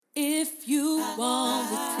If you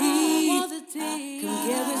want the tea, come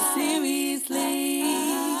get it seriously.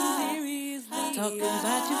 Talking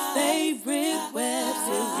about your favorite web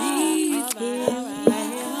series.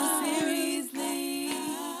 Seriously.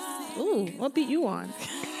 Ooh, what beat you on?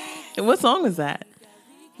 What song is that?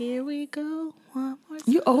 Here we go. One more time.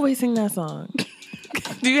 You always sing that song.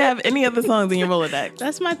 Do you have any other songs in your Rolodex?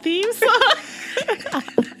 That's my theme song.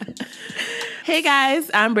 Hey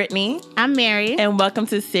guys, I'm Brittany. I'm Mary. And welcome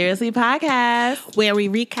to Seriously Podcast, where we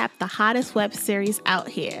recap the hottest web series out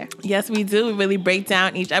here. Yes, we do. We really break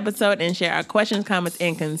down each episode and share our questions, comments,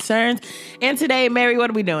 and concerns. And today, Mary,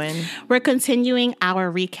 what are we doing? We're continuing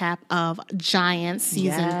our recap of Giants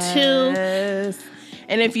Season 2. Yes.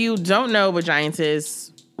 And if you don't know what Giants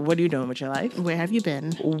is, what are you doing with your life? Where have you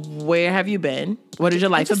been? Where have you been? What is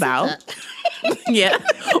your life about? Yeah.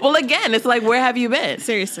 Well, again, it's like, where have you been?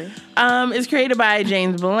 Seriously. It's created by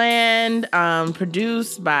James Bland,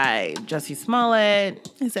 produced by Jussie Smollett.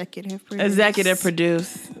 Executive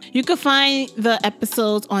produced. You can find the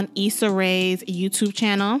episodes on Issa Rae's YouTube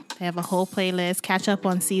channel. They have a whole playlist. Catch up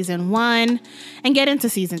on Season 1 and get into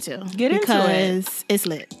Season 2. Because it's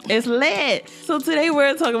lit. It's lit. So today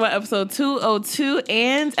we're talking about episode 202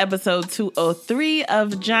 and episode 203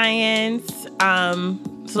 of Giants.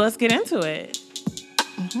 So let's get into it.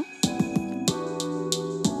 Mm-hmm.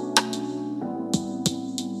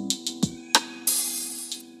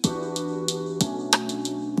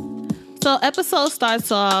 So episode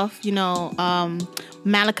starts off,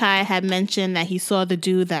 Malachi had mentioned that he saw the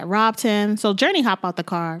dude that robbed him. So Journey hop out the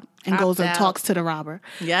car and goes and talks to the robber.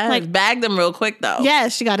 Yeah, bagged him real quick though.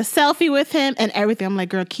 Yes, she got a selfie with him and everything. I'm like,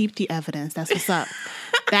 girl, keep the evidence. That's what's up.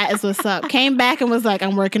 That is what's up. Came back and was like,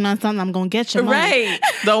 I'm working on something. I'm going to get your money. Right.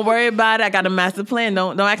 Don't worry about it. I got a master plan.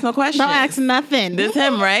 Don't ask no questions. Don't ask nothing. This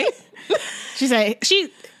him, right? She said,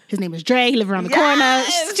 his name is Dre. He live around the corner.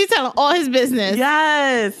 She's telling all his business.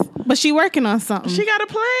 Yes. But she working on something. She got a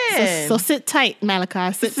plan. So sit tight,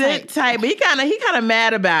 Malachi. Sit tight. But he kind of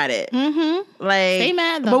mad about it. Mm-hmm. Like, stay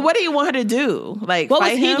mad though. But what do you want her to do? Like, what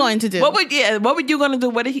fight was he him? going to do? What were you going to do?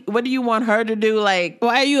 What do you want her to do? Like,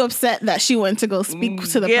 why are you upset that she went to go speak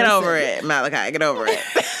to the Get person? over it, Malachi. Get over it.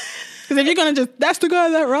 Because if you're going to that's the guy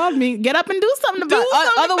that robbed me, get up and do something about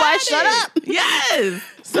it. Otherwise, shut up. Yes.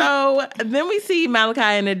 So then we see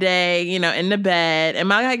Malachi in the day, in the bed, and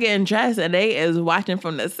Malachi getting dressed, and they is watching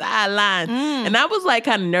from the sideline. And I was like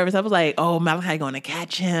kind of nervous. I was like, oh, Malachi going to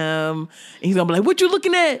catch him. And he's going to be like, what you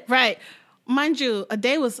looking at? Right. Mind you, a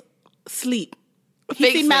day was sleep. He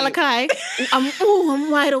Fake see sleep. Malachi. I'm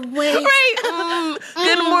wide awake. Right.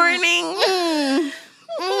 Good morning.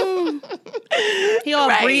 He all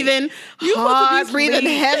breathing hard, breathing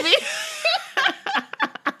heavy.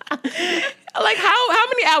 Like how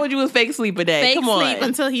many hours you was fake sleep a day? Come on. Sleep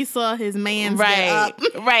until he saw his man's get up.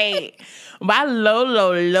 Right. But I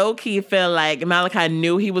low key feel like Malachi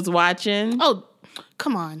knew he was watching. Oh,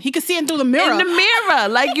 come on. He could see him through the mirror. In the mirror.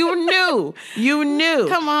 Like you knew. You knew.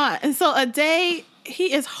 Come on. And so a day,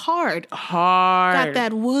 he is hard. Got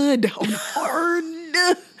that wood. Hard.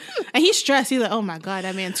 And he's stressed. He's like, oh my God,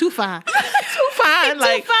 that man too fine. Too fine.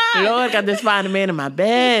 Like, Lord, got this fine man in my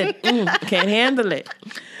bed. Can't handle it.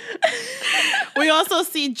 We also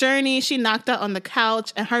see Journey. She knocked out on the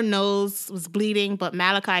couch and her nose was bleeding, but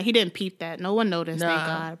Malachi, he didn't peep that. No one noticed, thank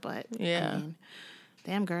God. But yeah. I mean,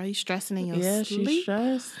 damn girl, you stressing in your sleep. Yeah, she's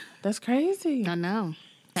stressed. That's crazy. I know.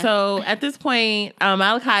 So at this point,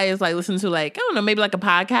 Malachi is like listening to maybe like a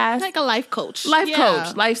podcast. Like a life coach.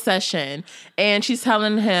 Life session. And she's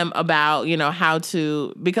telling him about, how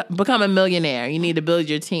to become a millionaire. You need to build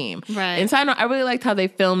your team. Right. And so I really liked how they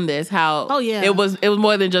filmed this, how yeah. it was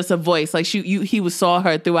more than just a voice. Like he saw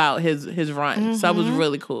her throughout his run. Mm-hmm. So that was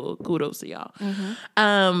really cool. Kudos to y'all.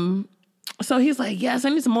 Mm-hmm. So he's like, yes, I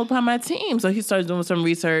need to multiply my team. So he starts doing some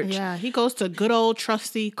research. Yeah, he goes to good old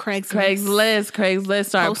trusty Craigslist.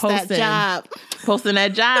 Start posting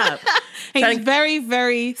that job. He's very,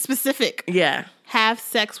 very specific. Yeah. Have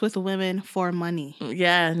sex with women for money.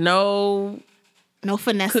 Yeah, no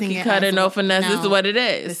finessing. Cookie cutter, no finesse. This is what it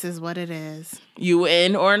is. This is what it is. You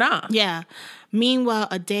in or not? Yeah. Meanwhile,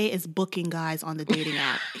 a day is booking guys on the dating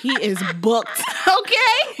app. He is booked.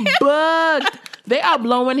 Okay? Booked. They are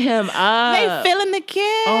blowing him up. They feeling the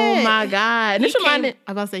kid. Oh my God. I'm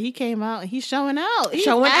about to say he came out and he's showing out. He's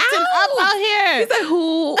showing acting up out here. He's like,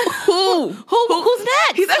 who's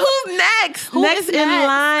next? He's like, who's next? Next in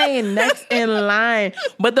line. Next in line.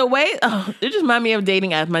 But the way, it just reminded me of dating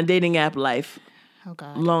apps, my dating app life. Oh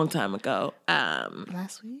God. Long time ago.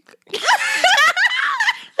 Last week?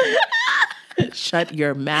 Shut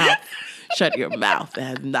your mouth. Shut your mouth. It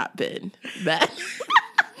has not been that.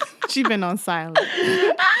 She been on silent.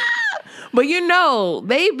 But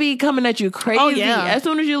they be coming at you crazy as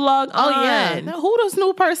soon as you log on. Oh yeah. Who this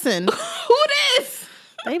new person? Who this?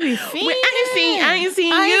 They be fiending. I ain't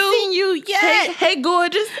seen you yet. Hey,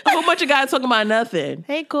 gorgeous. A whole bunch of guys talking about nothing.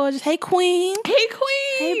 Hey, gorgeous. Hey, queen. Hey,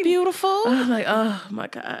 queen. Hey, beautiful. I was like, oh my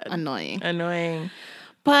God. Annoying.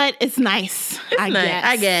 But it's nice.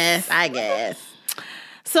 I guess.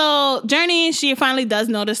 So Journey, she finally does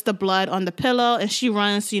notice the blood on the pillow, and she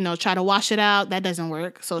runs to, try to wash it out. That doesn't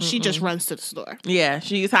work. So she just runs to the store. Yeah,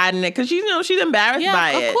 she's hiding it because she's embarrassed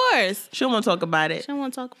by it. Yeah, of course. She don't want to talk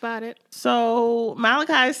about it. So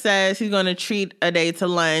Malachi says he's going to treat Ade to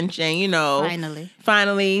lunch, and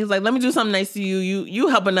finally, he's like, let me do something nice to you. You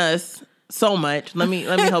helping us so much. Let me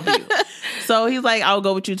help you. So he's like, I'll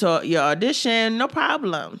go with you to your audition. No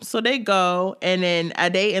problem. So they go, and then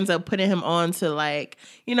Ade ends up putting him on to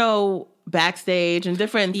backstage and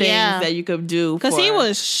different things that you could do. Because he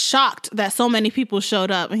was shocked that so many people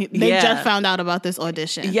showed up. They just found out about this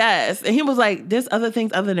audition. Yes. And he was like, there's other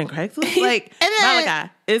things other than Craigslist?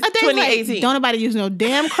 Malachi, it's 2018. Don't nobody use no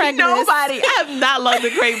damn Craigslist. Nobody. I have not logged the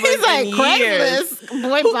Craigslist He's like, in Craigslist? Years.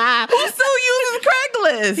 Boy, bye. Who still uses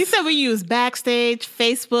Craigslist? He said we use Backstage,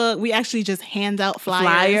 Facebook. We actually just hand out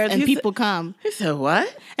flyers and people come. He said,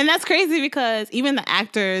 what? And that's crazy because even the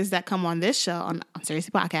actors that come on this show, on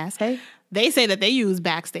Seriously Podcast, they say that they use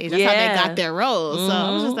Backstage. That's how they got their roles. So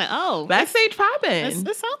I was just like, oh. Backstage popping.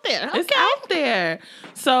 It's out there. Okay. It's out there.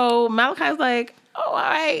 So Malachi's like, oh, all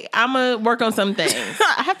right, I'm going to work on some things.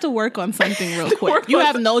 I have to work on something real quick. You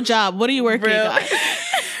have no job. What are you working on?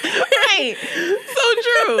 Right. So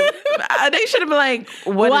true. They should have been like,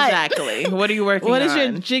 what exactly? What are you working on? What is your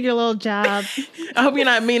gigolo job? I hope you're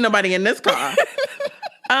not meeting nobody in this car.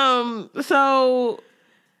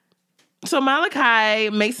 So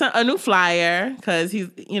Malachi makes a new flyer because he's,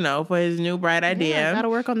 for his new bright idea. Yeah, gotta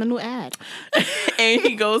work on the new ad. And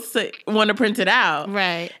he goes to want to print it out.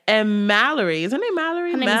 Right. And Mallory, is her name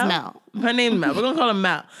Mallory? Her name is Mel. Her name's Mel. We're going to call her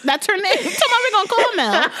Mel. That's her name. We're going to call her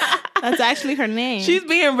Mel. That's actually her name. She's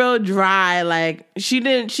being real dry. Like,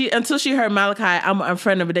 until she heard Malachi, I'm a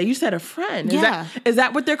friend of a day. You said a friend. Is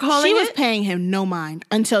that what they're calling She it? was paying him no mind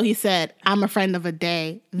until he said, I'm a friend of a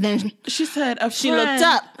day. Then she said, a friend. She looked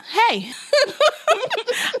up. Hey.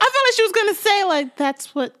 I felt like she was going to say,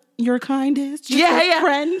 that's what your kind is? Just a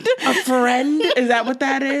friend? A friend? Is that what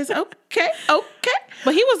that is? Okay.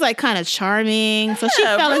 But he was kind of charming. So she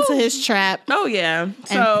fell into his trap. Oh, yeah.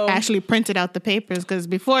 And actually printed out the papers. Because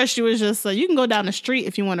before she was just you can go down the street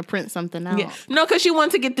if you want to print something out. Yeah. No, because she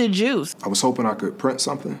wanted to get the juice. I was hoping I could print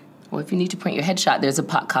something. Well, if you need to print your headshot, there's a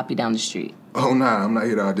pot copy down the street. Oh, nah, I'm not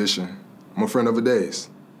here to audition. I'm a friend of Ade's.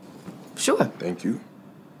 Sure. Thank you.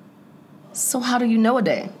 So how do you know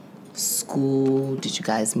Ade? School? Did you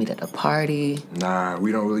guys meet at a party? Nah,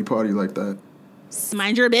 we don't really party like that.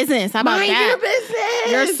 Mind your business. How about that? Mind your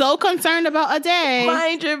business. You're so concerned about Ade.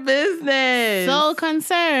 Mind your business. So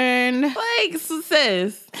concerned.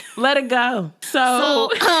 Sis, let it go. So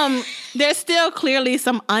there's still clearly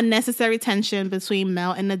some unnecessary tension between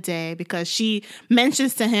Mel and Ade because she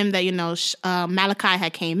mentions to him that, Malachi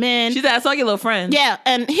had came in. She said, I saw your little friend. Yeah.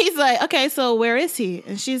 And he's like, okay, so where is he?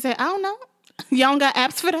 And she said, I don't know. Y'all got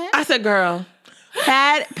apps for that? I said, girl.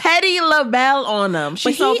 Petty LaBelle on them.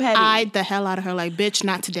 She's so petty. He eyed the hell out of her like, bitch,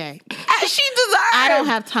 not today. She deserves. I don't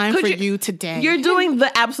have time for you today. You're doing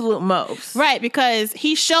the absolute most. Right, because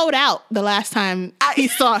he showed out the last time he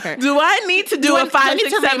saw her. Do I need to do a 5,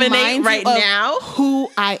 6, 7, 8 right now?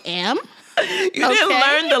 Who I am? You didn't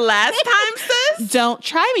learn the last time, sis? Don't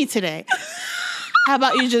try me today. How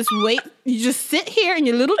about you just wait? You just sit here in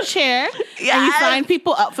your little chair and you sign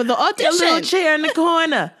people up for the audition. Your little chair in the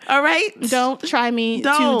corner, all right? Don't try me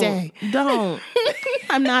today. Don't.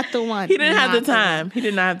 I'm not the one. He didn't have the time. He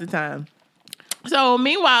did not have the time. So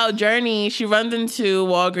meanwhile, Journey, she runs into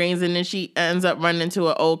Walgreens and then she ends up running into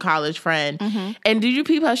an old college friend. Mm-hmm. And did you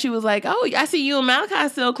peep how she was like, oh, I see you and Malachi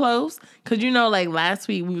still close? Because last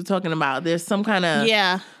week we were talking about there's some kind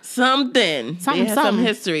of something. They had some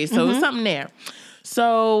history. So it's something there.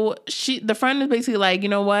 So the friend is basically like, you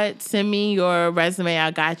know what? Send me your resume.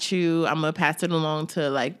 I got you. I'm going to pass it along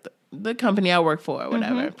to the company I work for or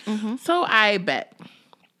whatever. Mm-hmm. So I bet.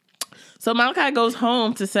 So Malachi goes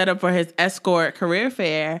home to set up for his escort career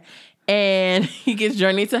fair and he gets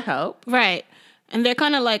Journey to help. Right. And they're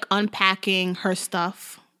kind of unpacking her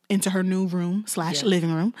stuff into her new room /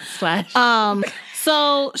 living room.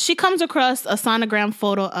 So she comes across a sonogram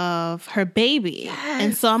photo of her baby. Yes.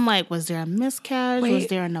 And so I'm like, was there a miscarriage? Was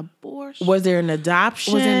there an abortion? Was there an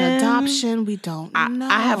adoption? We don't know.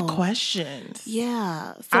 I have questions.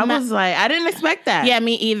 Yeah. So I was like, I didn't expect that. Yeah,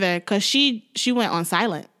 me either. Because she went on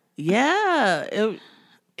silent. Yeah.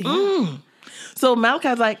 Yeah. So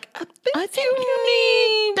Malachi's like, I think you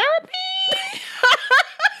need therapy.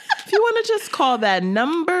 If you want to just call that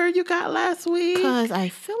number you got last week. Because I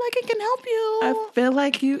feel like it can help you. I feel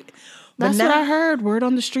like you... That's what I heard. Word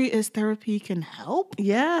on the street is therapy can help.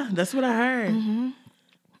 Yeah, that's what I heard. Mm-hmm.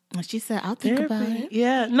 And she said, I'll think about it.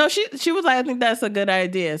 Yeah. No, she was like, I think that's a good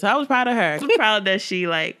idea. So I was proud of her. I was proud that she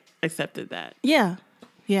accepted that. Yeah.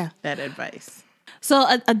 Yeah. That advice. So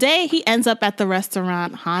a day he ends up at the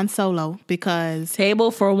restaurant Han Solo because...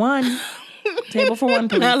 Table for one. Table for one,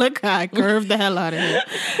 please. Malachi curved the hell out of him.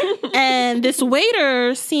 And this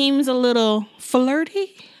waiter seems a little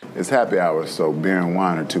flirty. It's happy hour, so beer and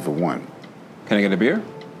wine are 2 for $1. Can I get a beer?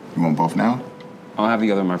 You want both now? I'll have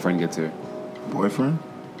the other my friend get to. Boyfriend?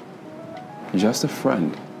 Just a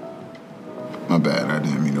friend. My bad, I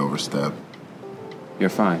didn't mean to overstep. You're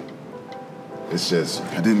fine. It's just,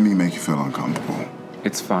 I didn't mean to make you feel uncomfortable.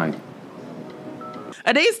 It's fine.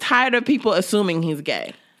 Ade's tired of people assuming he's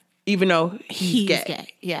gay, even though he's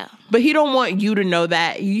gay. Yeah. But he don't want you to know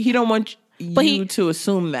that. He don't want you to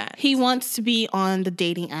assume that. He wants to be on the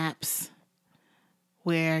dating apps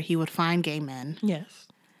where he would find gay men. Yes.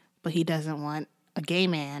 But he doesn't want a gay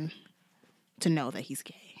man to know that he's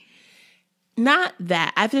gay. Not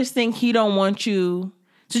that. I just think he don't want you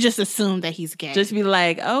to just assume that he's gay. Just be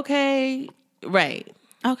like, okay, right.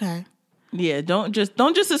 Okay. Yeah, don't just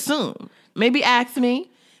assume. Maybe ask me.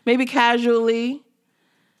 Maybe casually.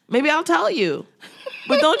 Maybe I'll tell you.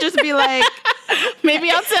 But don't just be like, maybe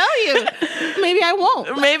I'll tell you. Maybe I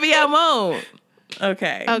won't. Maybe I won't.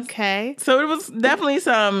 Okay. Okay. So it was definitely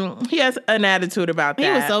he has an attitude about that. He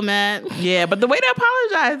was so mad. Yeah, but the waiter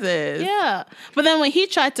apologizes. Yeah. But then when he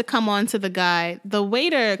tried to come on to the guy, the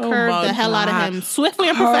waiter curved the hell out of him swiftly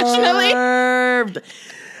and professionally. Curved.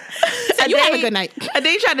 So you have a good night.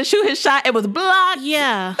 Ade tried to shoot his shot. It was blocked.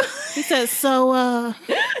 Yeah. He said, so,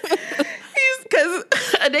 because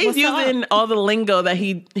Ade's using all the lingo that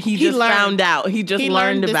he just learned. Found out. He just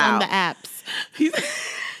learned about. On the apps.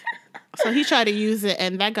 So he tried to use it,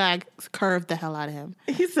 and that guy curved the hell out of him.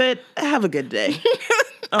 He said, have a good day.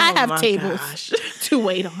 I have tables to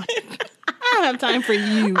wait on. I don't have time for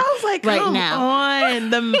you. I was like, come on.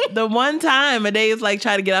 The one time Ade is like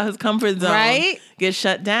trying to get out his comfort zone. Right? Get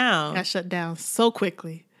shut down. Got shut down so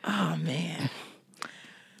quickly. Oh, man.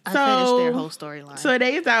 I finished their whole storyline. So Ade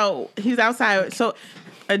is out. He's outside. So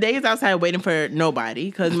Ade is outside waiting for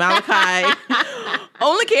nobody because Malachi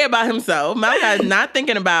only care about himself. Malachi is not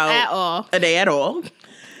thinking about Ade at all.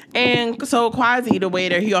 And so Quasi, the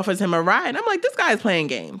waiter, he offers him a ride. I'm like, this guy's playing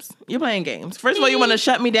games. You're playing games. First of all, you want to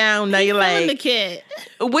shut me down. Now you're like, the kid.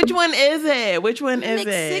 Which one is it? Which one is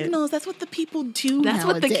it? Signals. That's what the people do. That's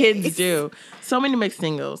nowadays. what the kids do. So many mixed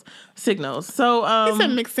signals. So you said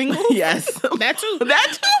mixed signals? Yes. That too.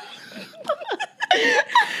 That too.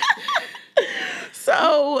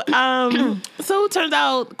 So it turns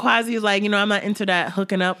out Quasi is like, I'm not into that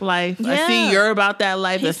hooking up life. Yeah. I see you're about that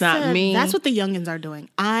life. That's not me. That's what the youngins are doing.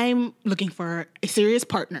 I'm looking for a serious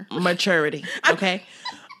partner. Maturity. Okay.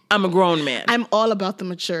 I'm a grown man. I'm all about the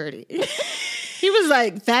maturity. He was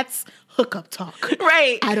like, that's hookup talk.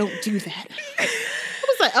 Right. I don't do that. I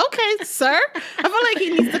was like, okay, sir. I feel like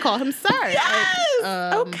he needs to call him sir. Yes.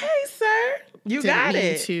 Like, okay, sir. You got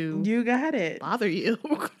it. You got it. Bother you.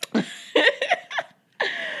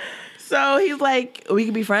 So he's like, we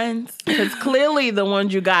can be friends. Because clearly the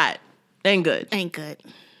ones you got ain't good. Ain't good.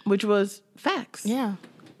 Which was facts. Yeah.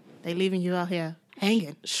 They leaving you out here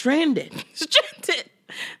hanging. Stranded.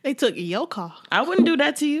 They took your car. I wouldn't do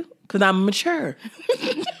that to you because I'm mature.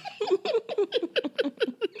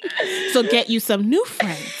 So get you some new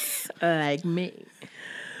friends. Like me.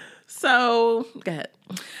 So, go ahead.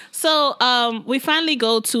 So we finally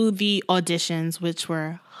go to the auditions, which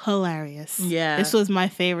were hilarious. Yeah. This was my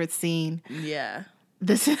favorite scene. Yeah.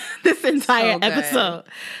 This entire episode.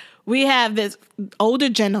 We have this older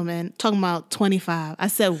gentleman talking about 25. I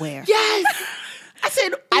said where? Yes. I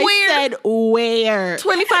said where?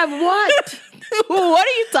 25 what? What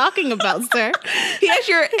are you talking about, sir? He has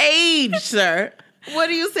your age, sir. What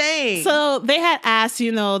are you saying? So they had asked,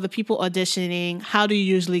 the people auditioning, how do you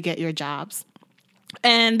usually get your jobs?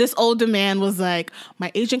 And this older man was like,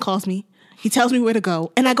 my agent calls me. He tells me where to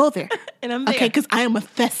go, and I go there. And I'm there. Okay, because I am a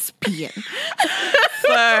thespian.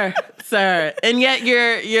 Sir. And yet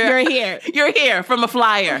you're here. You're here from a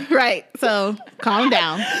flyer. Right. So calm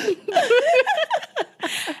down.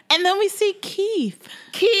 And then we see Keith.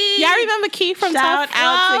 Keith. Y'all remember Keith from Shout Tough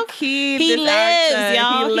out Love? to Keith. He this lives, actor.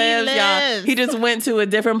 y'all. He lives, y'all. He just went to a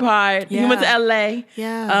different part. He went to LA.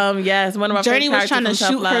 Yeah. Yes, one of my Journey favorite was trying to characters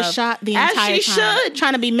from shoot Tough her Love. shot the As entire she time. should.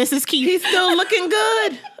 Trying to be Mrs. Keith. He's still looking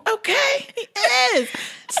good. Okay. He is.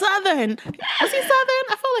 Southern. Was he Southern?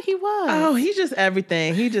 I feel like he was. Oh, he's just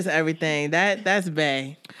everything. He just everything. That's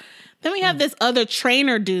Bay. Then we have this other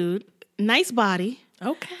trainer dude. Nice body.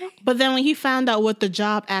 Okay. But then when he found out what the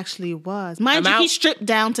job actually was, mind I'm you, out. he stripped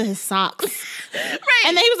down to his socks. Right.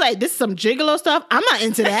 And then he was like, this is some gigolo stuff. I'm not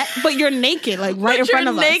into that. But you're naked, like right in front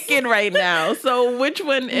of us. You're naked right now. So which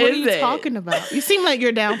one is it? What are you talking about? You seem like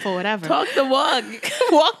you're down for whatever. Talk the walk.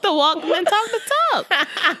 Walk the walk and then talk the talk.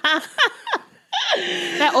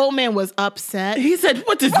 That old man was upset. He said,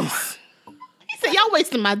 what is this? He said, y'all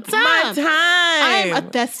wasting my time. My time. I'm a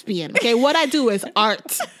thespian. Okay, what I do is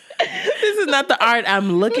art. This is not the art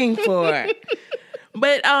I'm looking for.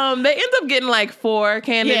 But they end up getting like 4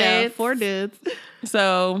 candidates. Yeah, 4 dudes.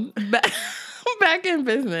 So back in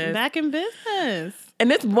business. Back in business.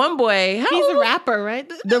 And this one boy, He's a rapper, right?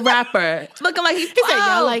 the rapper, looking like he's He said, 12,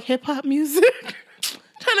 y'all like hip hop music?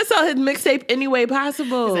 trying to sell his mixtape any way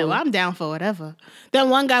possible. He said, well, I'm down for whatever.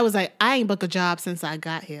 Then one guy was like, I ain't booked a job since I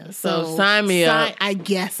got here. So sign me up. I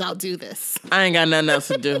guess I'll do this. I ain't got nothing else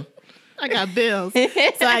to do. I got bills.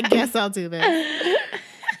 So I guess I'll do this.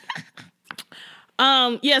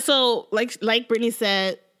 Yeah, so like Brittany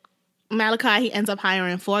said, Malachi, he ends up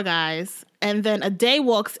hiring 4 guys. And then a day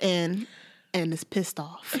walks in and is pissed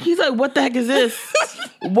off. He's like, what the heck is this?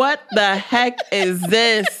 What the heck is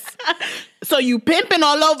this? So you pimping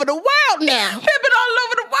all over the world now. Pimping all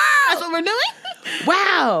over the world. That's what we're doing?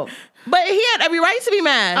 Wow. But he had every right to be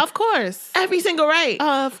mad. Of course. Every single right.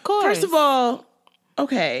 Of course. First of all,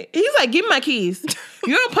 okay. He's like, give me my keys.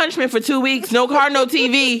 You're on punishment for 2 weeks. No car, no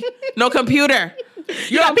TV, no computer.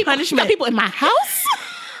 You're on punishment. Got people in my house?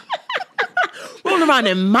 Rolling around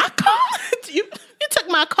in my car. You took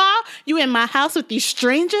my car? You in my house with these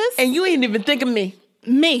strangers? And you ain't even think of me.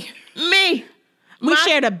 Me. We My-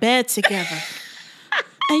 shared a bed together.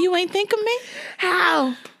 And you ain't think of me?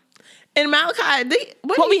 How? And Malachi,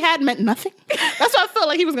 What we had meant nothing. That's what I felt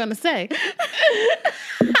like he was going to say.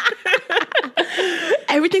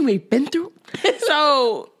 everything we've been through.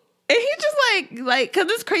 So, and he just like, cause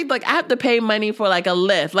it's crazy. Like I have to pay money for like a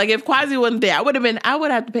lift. Like if Quasi wasn't there, I would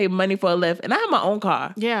have to pay money for a lift, and I have my own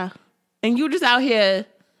car. Yeah. And you just out here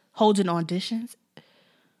Holding auditions.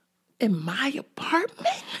 in my apartment.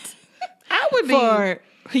 I would be.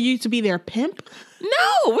 For you to be their pimp? No,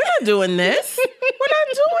 we're not doing this. We're not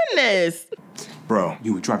doing this. Bro,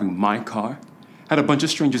 You were driving my car, had a bunch of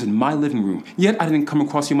strangers in my living room, yet I didn't come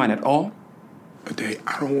across your mind at all? Ade,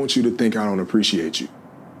 I don't want you to think I don't appreciate you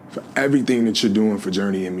for everything that you're doing for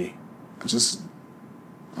Journey and me. I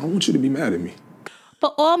don't want you to be mad at me.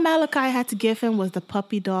 But all Malachi had to give him was the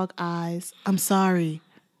puppy dog eyes. I'm sorry.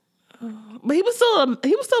 But he was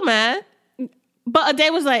still mad. But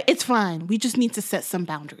Ade was like, it's fine. We just need to set some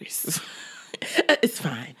boundaries. It's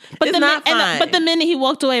fine. But It's not fine. But the minute he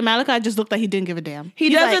walked away, Malachi just looked like he didn't give a damn. He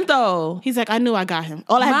He's doesn't like- though. He's like, I knew I got him.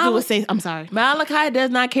 All I had to do was say, I'm sorry. Malachi does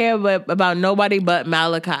not care about nobody but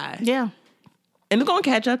Malachi. Yeah. And it's gonna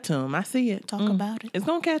catch up to him. I see it. Talk about it. It's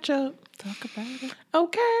gonna catch up. Talk about it.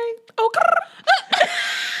 Okay.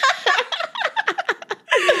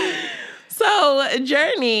 So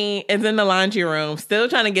Journey is in the laundry room, still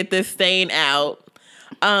trying to get this stain out.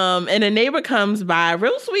 And a neighbor comes by,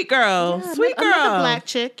 real sweet girl, sweet girl, Another black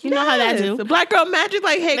chick. You know how that do. The black girl magic,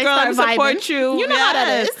 like, hey They girl, I start support vibing. you. You know how that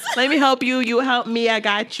Yes. is. Let me help you. You help me. I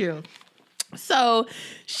got you. So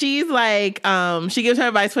she's like, she gives her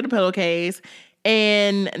advice for the pillowcase.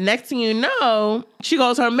 And next thing you know, she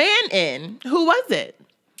goes her man in. Who was it?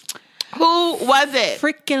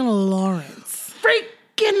 Freaking Lawrence.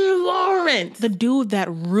 Freaking Lawrence. The dude that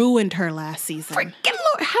ruined her last season. Freaking Lawrence.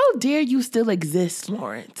 How dare you still exist,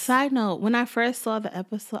 Lawrence? Side note, when I first saw the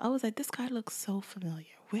episode, I was like, this guy looks so familiar.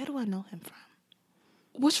 Where do I know him from?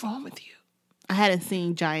 What's wrong with you? I hadn't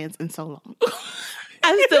seen Giants in so long.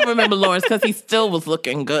 I still remember Lawrence because he still was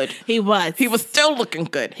looking good. He was. He was still looking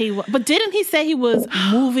good. He was. But didn't he say he was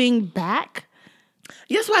moving back?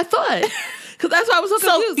 Yes, what I thought. Because that's why I was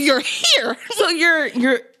so confused. You're here. So you're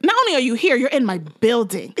Not only are you here, you're in my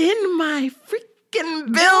building. in my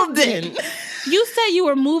freaking building. You said you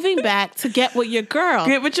were moving back to get with your girl.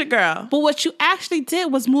 Get with your girl. But what you actually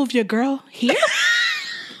did was move your girl here?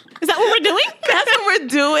 Is that what we're doing? That's what we're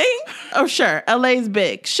doing? Oh, sure. LA's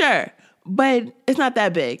big. Sure. but it's not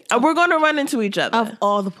that big. We're going to run into each other. Of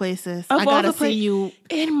all the places. Of I all gotta the see you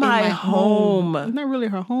in my home. Not really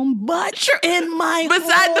her home, but you're in my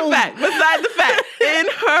Beside home. the fact, in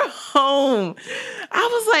her home. I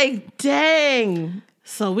was like, dang.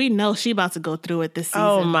 So we know she about to go through it this season.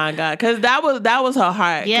 Oh my God. Because that was her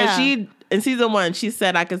heart. Yeah. Because she, in season 1, she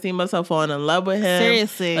said, I could see myself falling in love with him.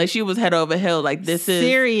 Seriously. Like she was head over heels. Like this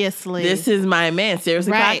is my man.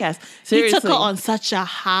 Seriously, Right. podcast. Seriously. He took her on such a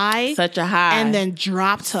high. And then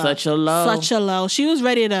dropped her. Such a low. She was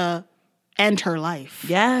ready to end her life.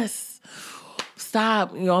 Yes.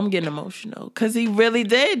 Stop. I'm getting emotional. Because he really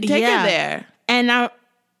did take her there. And I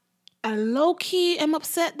low-key am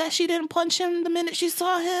upset that she didn't punch him the minute she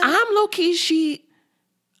saw him. I'm low-key,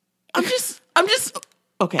 I'm just,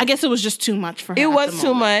 okay. I guess it was just too much for her. It at was the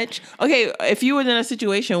too moment. much. Okay, if you were in a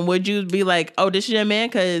situation, would you be like, oh, this is your man?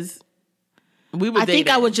 Because we were dating. I think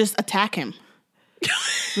I would just attack him.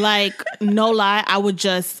 Like, no lie, I would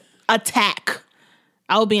just attack.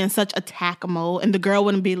 I would be in such attack mode, and the girl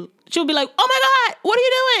she would be like, oh my God, what are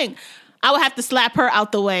you doing? I would have to slap her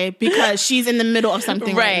out the way because she's in the middle of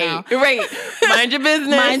something right now. Right. Mind your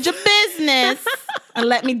business. Mind your business. And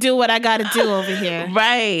let me do what I got to do over here.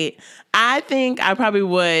 Right. I think I probably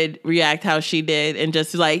would react how she did and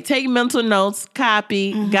just like take mental notes,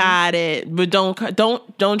 copy, got it, but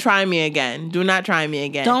don't try me again. Do not try me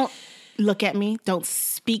again. Don't look at me. Don't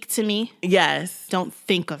speak to me. Yes. Don't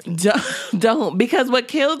think of me. Don't. Because what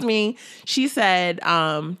killed me, she said,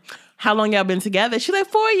 how long y'all been together? She's like,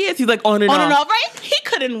 4 years. He's like, on and off. Right? He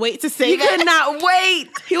couldn't wait to say He that. could not wait.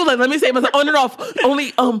 He was like, let me say myself, on and off.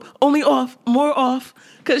 Only off, more off.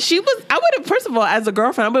 Because I would have, first of all, as a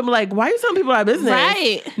girlfriend, I would have been like, why are you telling people our business?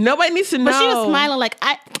 Right. Nobody needs to know. But she was smiling like,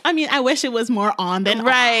 I mean, I wish it was more on than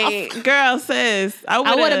right. off. Girl, sis. I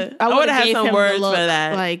would have had some words for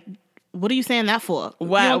that. Like, what are you saying that for?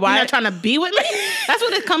 Why? You're not trying to be with me? That's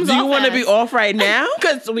what it comes off Do you want to be off right now?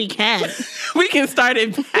 Because we can. We can start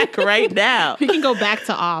it back right now. We can go back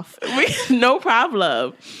to off. No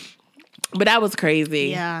problem. But that was crazy.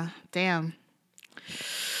 Yeah. Damn.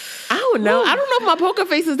 I don't know. I don't know if my poker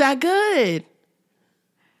face is that good.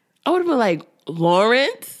 I would have been like,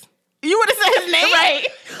 Lawrence? You would have said his name? Right.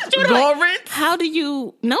 Lawrence? How do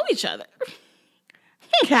you know each other?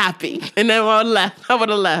 Cappy. And then I would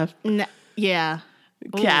have left. No, yeah.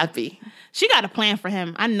 Cappy. She got a plan for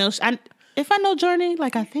him. I know. If I know Journey,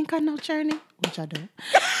 like I think I know Journey, which I don't.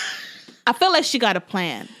 I feel like she got a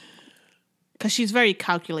plan. Because she's very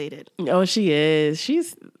calculated. Oh, she is.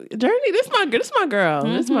 She's Journey. This my girl.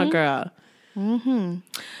 This my girl. Mm-hmm.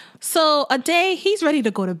 So a day he's ready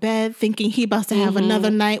to go to bed, thinking he about to have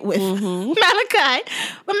another night with Malachi,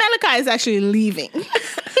 but Malachi is actually leaving.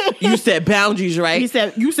 You said boundaries, right?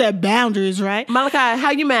 You said boundaries, right? Malachi,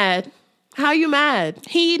 how you mad? How you mad?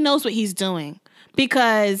 He knows what he's doing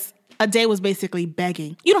because a day was basically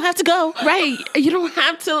begging. You don't have to go. Right. You don't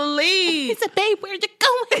have to leave. He said, babe, where you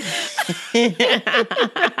going?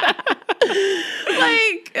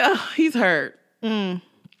 He's hurt.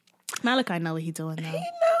 Malachi know what he's doing now. He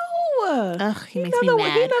know. Ugh, he makes me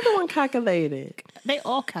mad. He another one calculated. They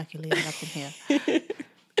all calculated up in here.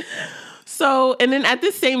 So, and then at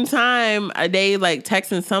the same time, are they like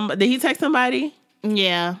texting somebody? Did he text somebody?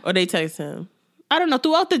 Yeah. Or they text him? I don't know.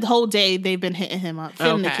 Throughout the whole day, they've been hitting him up,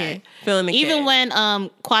 feeling the kid. Even when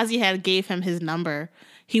Quasi had gave him his number,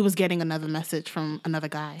 he was getting another message from another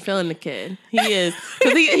guy. Feeling the kid. He is.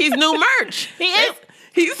 Because he's new merch. He is.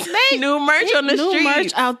 He's new merch on the street. New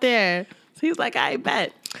merch out there. So he's like, I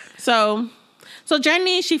bet. So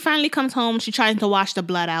Journey, she finally comes home. She tries to wash the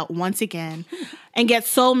blood out once again and gets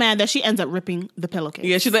so mad that she ends up ripping the pillowcase.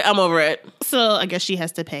 Yeah, she's like, I'm over it. So I guess she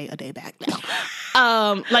has to pay a day back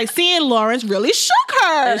now. Like seeing Lawrence really shook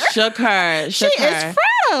her. It shook her. She is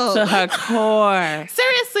frail. To her core.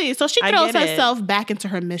 Seriously. So she throws herself back into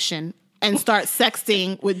her mission and starts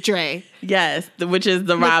sexting with Dre. Yes, which is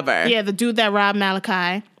the robber. Yeah, the dude that robbed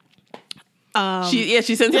Malachi.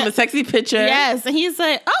 She sends him a sexy picture. Yes, and he's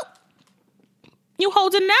like, oh, you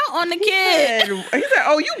holding out on the kid. He said,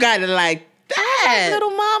 oh, you got it like that.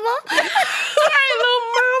 Little mama. Hi, little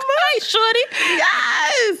mama. Hi, shorty.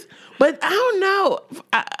 Yes. But I don't know.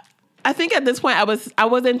 I think at this point I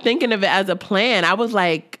wasn't thinking of it as a plan. I was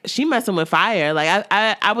like, she messing with fire. Like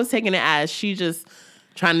I was taking it as she just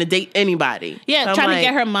trying to date anybody. Yeah, so trying to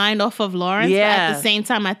get her mind off of Lawrence. Yeah. But at the same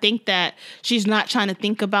time, I think that she's not trying to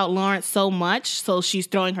think about Lawrence so much. So she's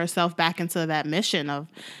throwing herself back into that mission of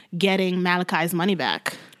getting Malachi's money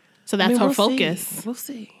back. So that's her focus. We'll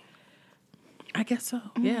see. I guess so.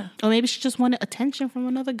 Yeah. Or maybe she just wanted attention from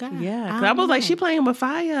another guy. Yeah. I was like, she playing with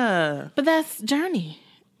fire. But that's Journey.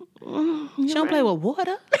 She don't play with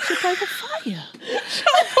water. She play with fire. She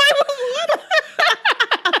don't play with water.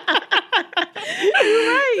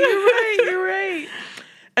 You're right.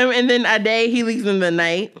 And then a day he leaves in the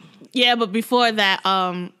night. Yeah, but before that,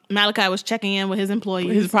 Malachi was checking in with his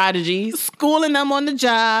employees. His prodigies. Schooling them on the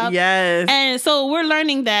job. Yes. And so we're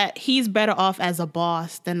learning that he's better off as a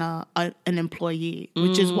boss than an employee,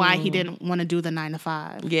 which is why he didn't want to do the 9 to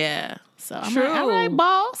 5. Yeah. So I'm True. like, all right,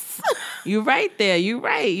 boss. You're right there. You're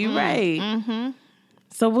right. Mm-hmm.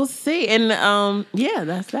 So we'll see. And yeah,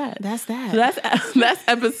 that's that. That's that. So that's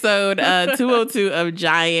episode 202 of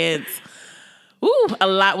Giants. Ooh, a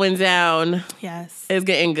lot went down. Yes. It's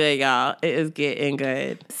getting good, y'all. It is getting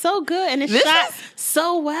good. So good. And it's shot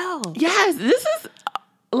so well. Yes, this is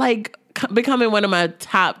like becoming one of my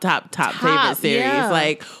top favorite series. Yeah.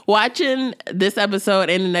 Like watching this episode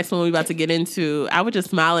and the next one we're about to get into, I was just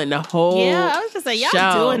smiling the whole I was just like, y'all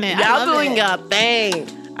show. doing it. Y'all doing your thing.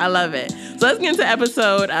 I love it. So let's get into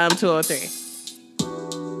episode 203.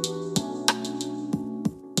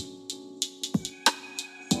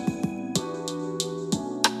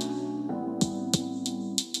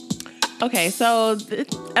 Okay, so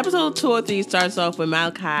episode 203 starts off with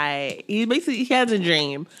Malachi. He has a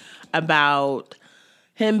dream about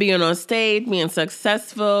him being on stage, being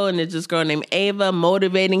successful, and there's this girl named Ava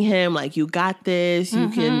motivating him, like, you got this, you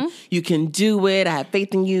can do it, I have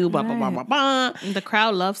faith in you, blah, blah, blah, blah, blah. And the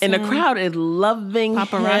crowd loves him. And the crowd is loving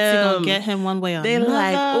Paparazzi him. gonna get him one way or They're another.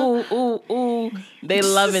 like, ooh. They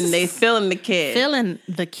loving, they feeling the kid. Feeling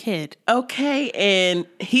the kid. Okay, and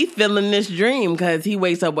he feeling this dream because he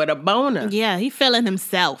wakes up with a boner. Yeah, he feeling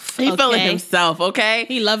himself. He feeling himself, okay?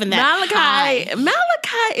 He loving that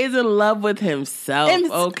Malachi is in love with himself,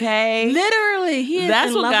 okay? Literally, he is That's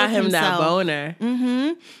in what love got with him himself. that boner.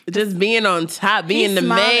 Mm-hmm. Just being on top, being the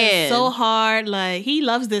smiling man. so hard, like he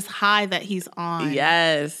loves this high that he's on.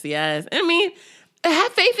 Yes. I mean,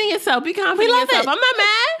 have faith in yourself. Be confident in yourself. it. I'm not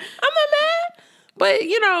mad. But,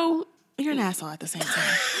 you know, You're an asshole at the same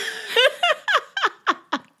time.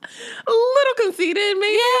 a little conceited,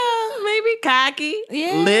 maybe. Yeah. Maybe cocky.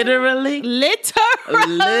 Yeah. Literally.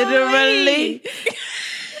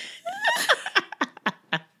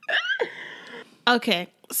 Okay,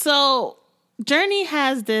 so Journey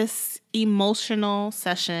has this emotional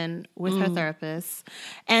session with her therapist,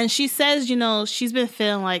 and she says, you know, she's been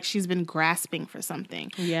feeling like she's been grasping for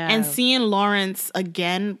something. Yeah. And seeing Lawrence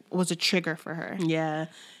again was a trigger for her. Yeah.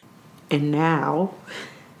 And now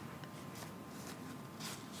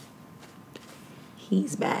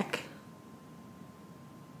he's back.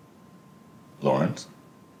 Lawrence?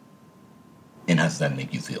 And how does that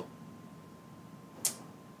make you feel?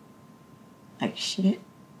 Like shit.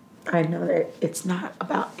 I know that it's not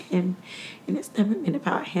about him, and it's never been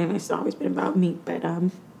about him. It's always been about me. But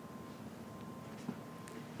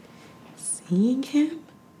seeing him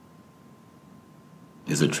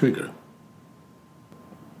Is a trigger.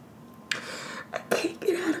 I can't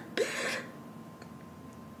get out of bed.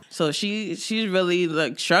 So she's really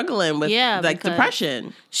like struggling with like because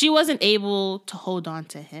depression. She wasn't able to hold on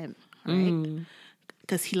to him, right?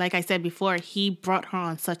 Because he, like I said before, he brought her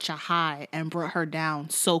on such a high and brought her down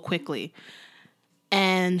so quickly.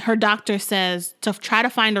 And her doctor says to try to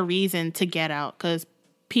find a reason to get out because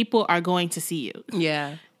people are going to see you.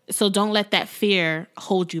 Yeah. So don't let that fear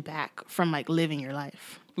hold you back from like living your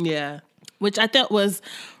life. Yeah. Which I thought was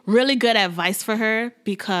really good advice for her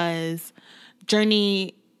because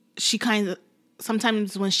Journey, she kind of,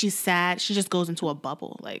 sometimes when she's sad, she just goes into a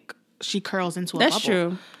bubble. Like she curls into a bubble. That's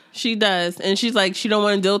true. She does. And she's like, she don't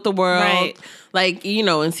want to deal with the world. Right. Like, you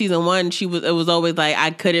know, in season 1, it was always like,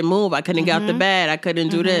 I couldn't move. I couldn't get out the bed. I couldn't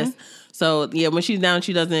do this. So yeah, when she's down,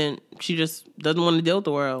 she just doesn't want to deal with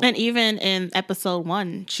the world. And even in episode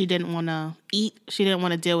 1, she didn't want to eat. She didn't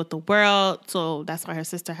want to deal with the world. So that's why her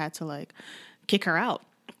sister had to like kick her out.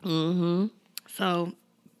 Mm-hmm. So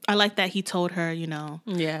I like that he told her, you know,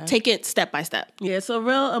 take it step by step. Yeah, so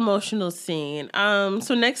real emotional scene.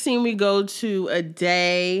 So next scene we go to a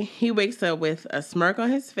day. He wakes up with a smirk on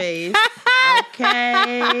his face.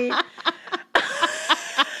 Okay.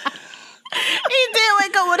 He did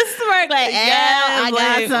wake up with a smirk, like, yeah, I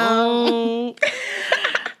got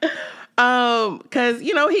some. Because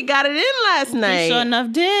you know he got it in last night. He sure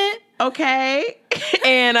enough did. Okay.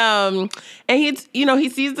 And he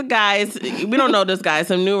sees the guys. We don't know this guy,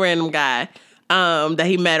 some new random guy that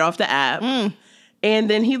he met off the app. And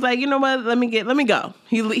then he's like, you know what? Let me go.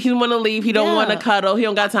 He want to leave. He don't want to cuddle. He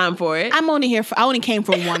don't got time for it. I only came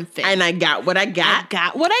for one thing. And I got what I got.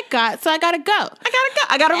 So I gotta go.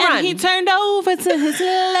 I gotta run. And he turned over to his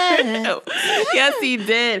left. Yes, he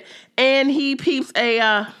did. And he peeps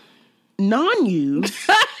a non-used,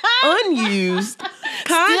 unused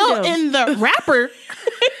condom. Still in the wrapper.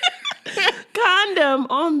 Condom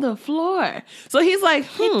on the floor. So he's like,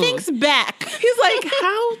 He thinks back. He's like,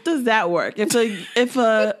 how does that work? If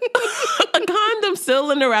a condom's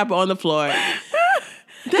still in the wrapper on the floor.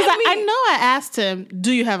 I know I asked him,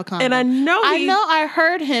 do you have a condom? And I know I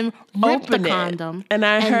heard him rip the open it. condom. And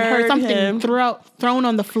I heard something him thrown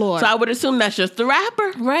on the floor. So I would assume that's just the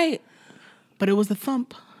wrapper. Right. But it was the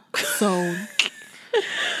thump. So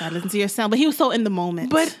gotta listen to your sound. But he was so in the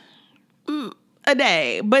moment. But a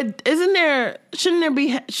day. But shouldn't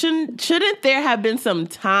there have been some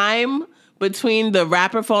time between the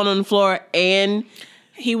wrapper falling on the floor and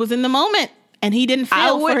he was in the moment and he didn't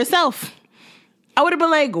feel for himself. I would have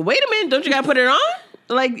been like, wait a minute, don't you gotta put it on?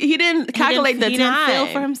 Like he didn't calculate the time. He didn't feel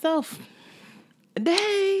for himself. A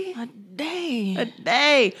day. A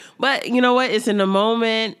day. But you know what? It's in the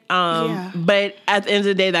moment. But at the end of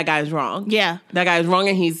the day, that guy's wrong. Yeah. That guy's wrong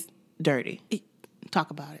and he's dirty.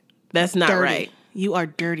 Talk about it. That's not dirty. right. You are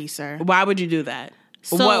dirty, sir. Why would you do that?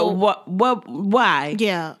 So, why?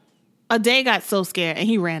 Yeah. A day got so scared and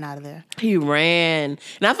he ran out of there. He ran.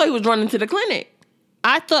 And I thought he was running to the clinic.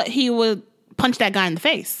 I thought he would punch that guy in the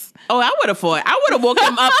face. Oh, I would have fought. I would have woke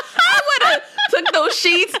him up. I would have took those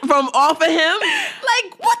sheets from off of him.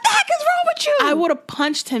 Like, what the heck is wrong with you? I would have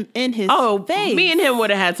punched him in his face. Me and him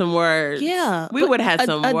would have had some words. Yeah. We would have had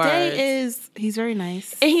some words. He's very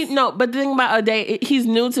nice. And but the thing about Ade, he's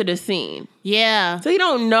new to the scene. Yeah. So he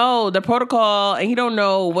don't know the protocol and he don't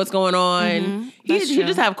know what's going on. Mm-hmm. He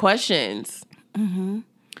just have questions. Mm-hmm.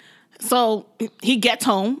 So he gets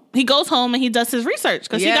home. He goes home and he does his research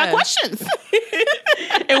because he got questions.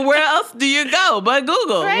 And where else do you go but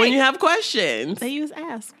Google when you have questions? They use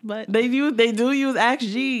Ask, but they do use Ask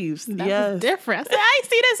Jeeves. That's different. I said, I ain't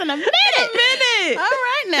see this in a minute. All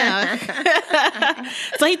right now.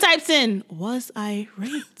 So he types in, "Was I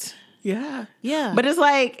raped?" Yeah. But it's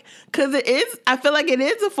like, because it is. I feel like it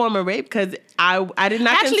is a form of rape because I did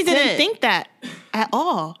not actually consent. didn't think that at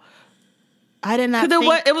all. I did not think...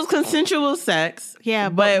 Because it was consensual sex. Yeah,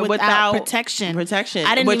 but without protection. I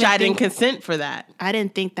didn't consent for that. I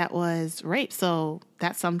didn't think that was rape. So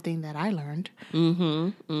that's something that I learned.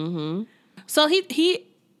 So he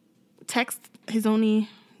texts his only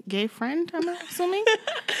gay friend, I'm assuming?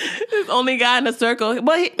 His only guy in the circle.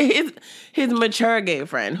 Well, his mature gay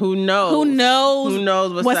friend who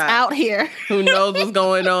knows what's out here. Who knows what's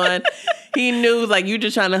going on. He knew, like, you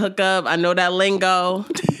just trying to hook up. I know that lingo.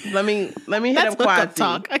 Let me hit That's up Kwasi. Hookup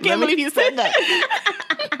talk. I can't believe you said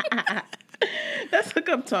that. That's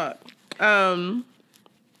hookup talk.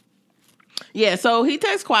 Yeah, so he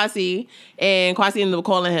texts Kwasi, and Kwasi ended up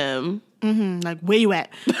calling him. Like, where you at?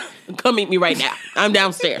 Come meet me right now. I'm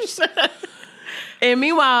downstairs. And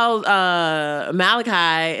meanwhile,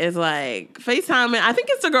 Malachi is like FaceTiming. I think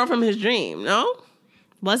it's the girl from his dream, no?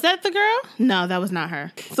 Was that the girl? No, that was not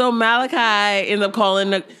her. So Malachi ends up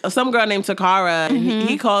calling some girl named Takara. Mm-hmm.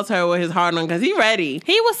 He calls her with his heart on because he's ready.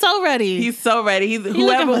 He was so ready. He's so ready. He's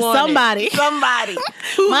looking for somebody. Somebody.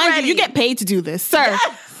 Mind you get paid to do this, sir.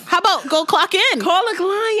 Yes. How about go clock in? Call a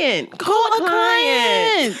client. Call a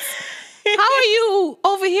client. How are you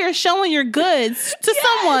over here showing your goods to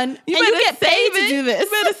someone and you get paid to do this?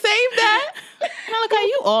 You better save that. Malachi,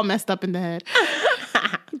 you all messed up in the head.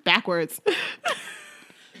 Backwards.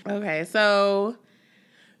 Okay, so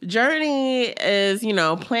Journey is,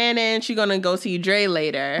 planning. She's going to go see Dre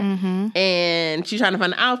later. Mm-hmm. And she's trying to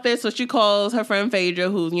find an outfit. So she calls her friend Phaedra,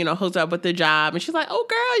 who's, hooks up with the job. And she's like, oh,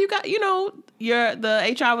 girl, you got,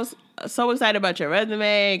 the HR was so excited about your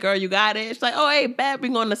resume. Girl, you got it. She's like, oh, hey, babe,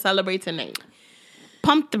 we're going to celebrate tonight.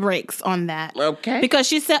 Pump the brakes on that. Okay. Because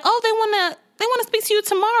she said, oh, they want to speak to you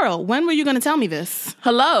tomorrow. When were you going to tell me this?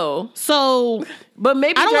 Hello. So, but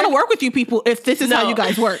maybe I don't want to work with you people if this is how you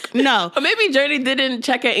guys work. No. Or maybe Journey didn't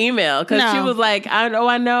check her email because she was like,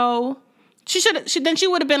 I know. She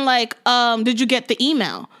would have been like, did you get the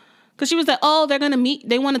email? Because she was like, oh, they're going to meet.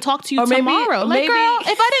 They want to talk to you tomorrow. Maybe, girl,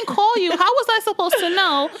 if I didn't call you, how was I supposed to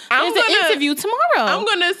know there's an interview tomorrow? I'm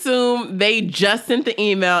going to assume they just sent the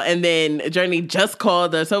email and then Journey just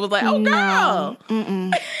called her. So it was like, oh, girl.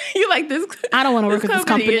 You like this? I don't want to work with this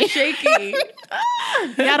company. It's shaky.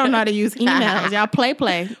 Y'all don't know how to use emails. Y'all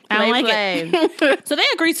play. I don't like it. So they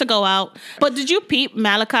agreed to go out. But did you peep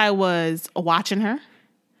Malachi was watching her?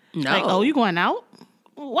 No. Like, oh, you going out?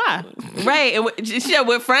 Why? Right. And she said,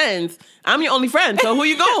 we're friends. I'm your only friend. So who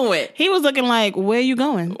you going with? He was looking like, where are you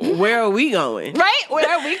going? Where are we going? Right? Where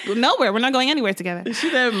are we? Nowhere. We're not going anywhere together.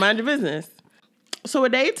 She said, mind your business. So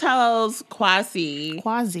Ade tells Kwasi.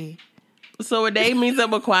 So Ade meets up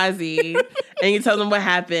with Quasi, and you tell him what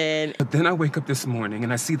happened. But then I wake up this morning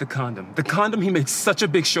and I see the condom. The condom he made such a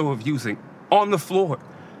big show of using on the floor.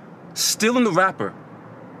 Still in the wrapper.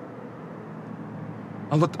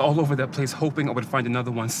 I looked all over that place hoping I would find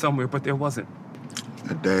another one somewhere, but there wasn't.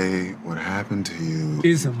 Ade, what happened to you?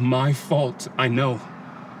 Is my fault, I know.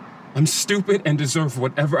 I'm stupid and deserve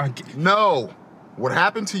whatever I get. No! What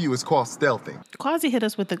happened to you is called stealthing. Quasi hit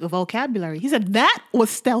us with the vocabulary. He said, that was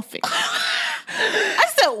stealthing. I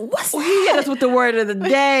said, what's that? He hit us with the word of the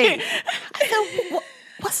day. I said,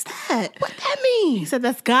 what's that? What that mean? He said,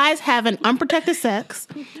 that's guys having unprotected sex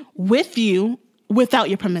with you without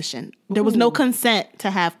your permission. There was no consent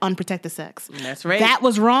to have unprotected sex. That's rape. That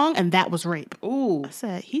was wrong, and that was rape. Ooh. I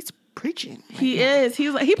said, he's preaching. He is.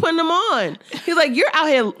 He's like, he putting them on. He's like, you're out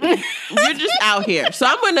here. You're just out here. So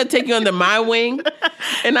I'm going to take you under my wing,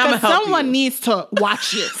 and I'm going to help someone you. needs to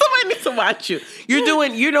watch you. Somebody needs to watch you. You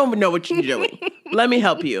don't know what you're doing. Let me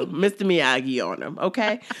help you. Mr. Miyagi on him,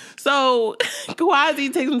 okay? So Quasi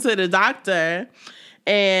takes him to the doctor,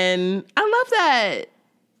 and I love that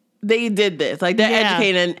they did this. Like, they're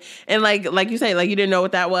educating, and like you say, like, you didn't know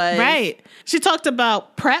what that was. Right. She talked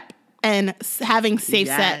about PrEP and having safe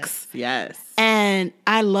sex. Yes. And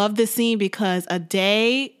I love this scene because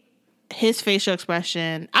Ade, his facial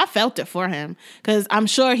expression, I felt it for him. Because I'm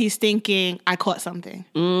sure he's thinking, I caught something.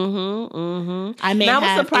 Mm-hmm, mm-hmm. I may now, have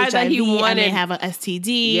I was surprised HIV, that he wanted... I may have an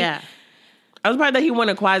STD. Yeah. I was surprised that he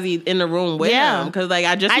wanted Quasi in the room with him. Because, like,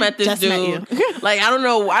 I just met this dude. Like, I don't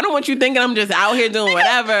know. I don't want you thinking I'm just out here doing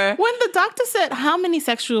whatever. When the doctor said, how many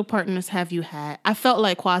sexual partners have you had? I felt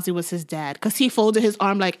like Quasi was his dad. Because he folded his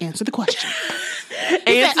arm like, answer the question.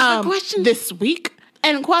 Answer the question. This week?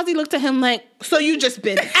 And Quasi looked at him like, so you just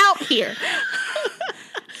been out here.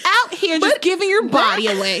 Out here just giving your body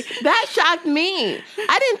away. That shocked me.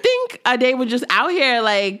 I didn't think Ade was just out here,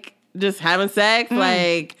 like, just having sex,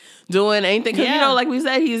 like... doing anything. Because, you know, like we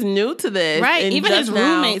said, he's new to this. Right. And even his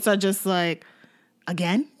now, roommates are just like,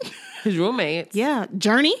 again? His roommates? Yeah.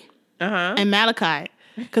 Journey and Malachi.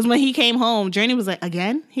 Because when he came home, Journey was like,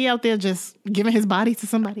 again? He out there just giving his body to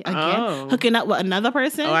somebody again? Hooking up with another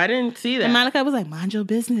person? Oh, I didn't see that. And Malachi was like, mind your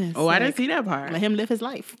business. Oh, I didn't see that part. Let him live his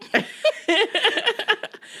life.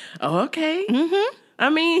 Oh, okay. Mm-hmm. I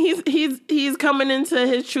mean, he's coming into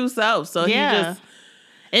his true self. So he just...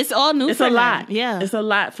 It's all new for him. It's a lot. Yeah. It's a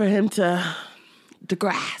lot for him to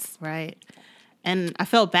grasp. Right. And I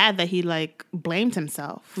felt bad that he, like, blamed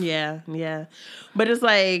himself. Yeah, yeah. But it's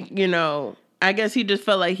like, you know, I guess he just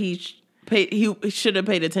felt like he should have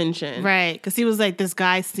paid attention. Right. Because he was like, this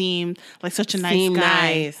guy seemed like such a nice guy.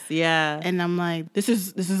 Nice, yeah. And I'm like, this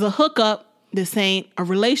is a hookup. This ain't a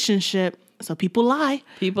relationship. So people lie.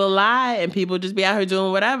 People lie, and people just be out here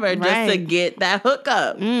doing whatever just to get that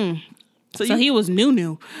hookup. Mm. So he was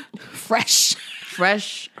new. Fresh.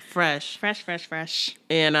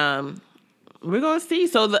 And we're gonna see.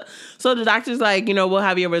 So the doctor's like, you know, we'll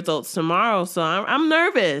have your results tomorrow. So I'm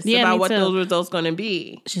nervous about what those results gonna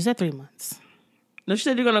be. She said 3 months. No, she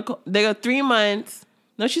said they got 3 months.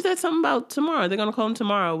 No, she said something about tomorrow. They're gonna call him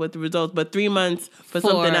tomorrow with the results, but 3 months for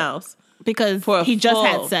something else. Because he just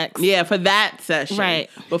had sex. Yeah, for that session. Right.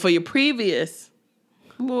 But for your previous,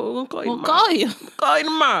 we'll call you tomorrow. Call you. Call you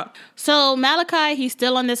tomorrow. So Malachi, he's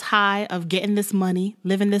still on this high of getting this money,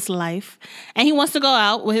 living this life. And he wants to go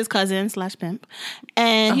out with his cousin / pimp.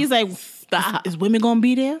 And he's like, stop. Is women going to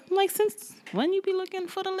be there? I'm like, since when you be looking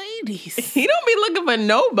for the ladies? He don't be looking for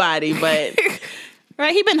nobody, but...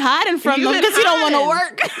 Right, he been hiding from them because he don't want to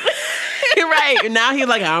work. Right, now he's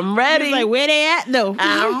like, I'm ready. He's like, where they at though?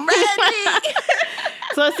 I'm ready.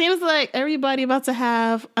 So it seems like everybody about to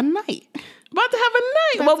have a night. About to have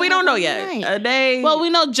a night. Well, we don't know yet. A day. Well, we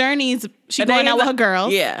know Journey's, she going out with her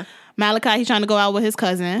girls. Yeah. Malachi, he's trying to go out with his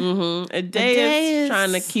cousin. Mm-hmm. A day is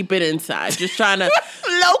trying to keep it inside. Just trying to...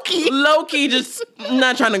 Low-key, just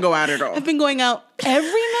not trying to go out at all. I've been going out every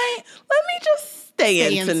night. Let me just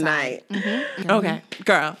stay in tonight. Mm-hmm. Okay,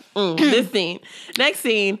 girl. This scene. Next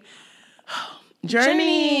scene.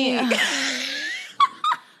 Journey.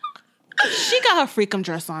 She got her freakum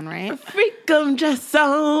dress on, right? Freakum dress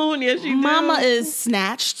on. Yes, she Mama is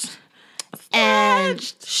snatched. And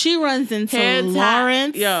she runs into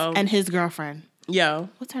Lawrence and his girlfriend. Yo.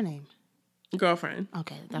 What's her name? Girlfriend.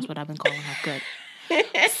 Okay, that's what I've been calling her. Good.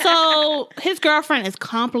 So his girlfriend is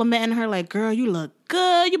complimenting her like, girl, you look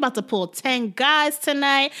good. You about to pull 10 guys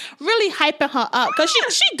tonight. Really hyping her up because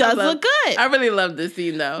she does look good. I really love this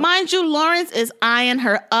scene though. Mind you, Lawrence is eyeing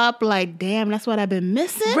her up like, damn, that's what I've been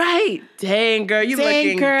missing. Right. Dang, girl, you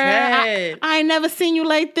looking good. I ain't never seen you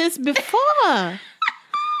like this before.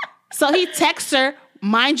 So he texts her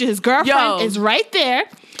Mind you, his girlfriend is right there.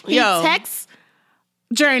 He texts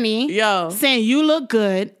Journey saying, you look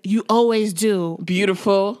good. You always do.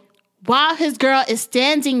 Beautiful. While his girl is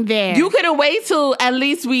standing there. You couldn't wait till at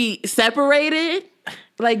least we separated.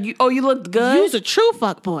 Like, you looked good. You's a true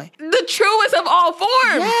fuckboy. The truest of all forms.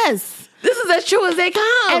 Yes. This is as true as they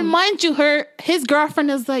come. And mind you, his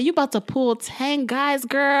girlfriend is like, you about to pull 10 guys,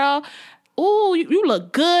 girl. Ooh, you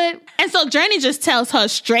look good. And so Journey just tells her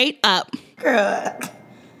straight up. Girl,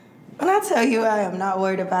 when I tell you I am not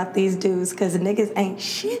worried about these dudes because niggas ain't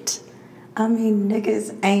shit. I mean,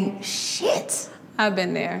 niggas ain't shit. I've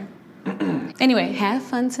been there. Anyway, have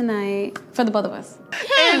fun tonight for the both of us.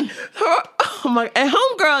 And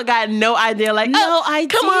homegirl got no idea. Like, no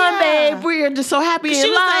idea. Come on, babe. We're just so happy in she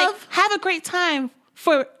was love. like, have a great time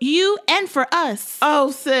for you and for us. Oh,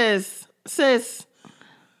 sis.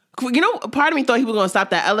 You know, part of me thought he was going to stop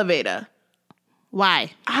that elevator.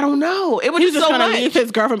 Why? I don't know. It was just so going to much. leave his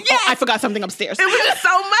girlfriend. Yes. Oh, I forgot something upstairs. It was just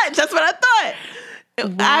so much. That's what I thought.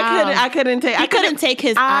 Wow. I couldn't take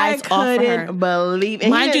his eyes off of her. I couldn't believe it.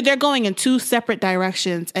 Mind you, they're going in two separate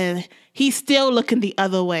directions, and he's still looking the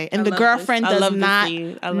other way, and the girlfriend does not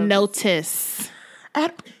notice.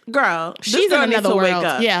 Girl, she's in another world. Wake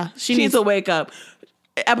up. Yeah, she needs to wake up.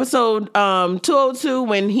 Episode 202,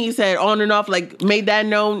 when he said on and off, like made that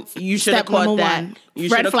known, you should have caught that. You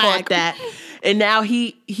should have caught that. And now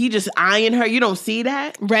he just eyeing her. You don't see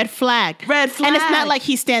that? Red flag. And it's not like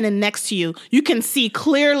he's standing next to you. You can see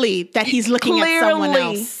clearly that he's looking at someone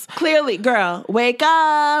else. Clearly, girl, wake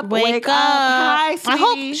up. Wake up. Hi, sweetie. I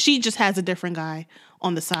hope she just has a different guy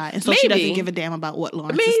on the side, and so she doesn't give a damn about what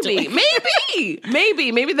Lawrence is doing.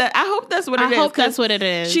 Maybe that. I hope that's what it is. I hope that's what it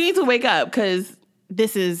is. She needs to wake up because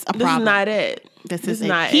this is a problem. This is not it. This is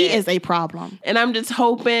not it. He is a problem. And I'm just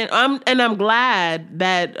hoping, I'm glad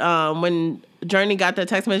that when Journey got that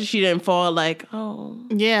text message, she didn't fall like, oh.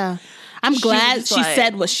 Yeah. I'm glad she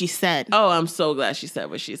said what she said. Oh, I'm so glad she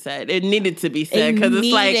said what she said. It needed to be said because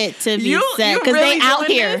it's like, it needed to be said because really they out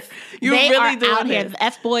here. You're they really are doing out here. this. The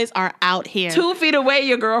F-boys are out here. 2 feet away,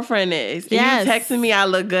 your girlfriend is. Yes. And you texting me, I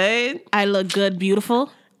look good. I look good,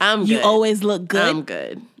 beautiful. I'm good. You always look good. I'm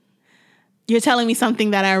good. You're telling me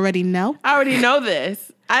something that I already know? I already know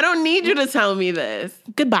this. I don't need you to tell me this.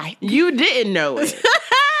 Goodbye. You didn't know it.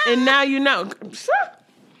 And now you know.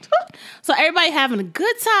 So everybody having a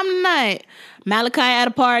good time tonight. Malachi at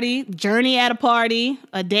a party, Journey at a party,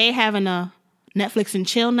 Ade having a Netflix and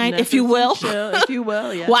chill night, if you will. If you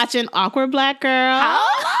will, yeah. Watching Awkward Black Girl. I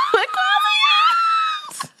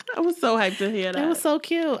was so hyped to hear that. It was so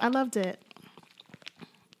cute. I loved it.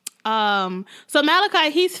 So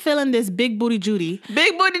Malachi, he's feeling this big booty Judy.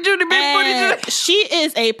 Big booty Judy. She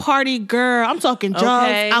is a party girl. I'm talking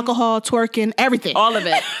drugs, alcohol, twerking, everything. All of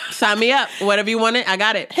it. Sign me up. Whatever you want it, I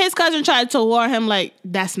got it. His cousin tried to warn him, like,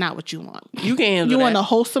 that's not what you want. You can't handle You that. want a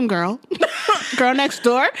wholesome girl. Girl next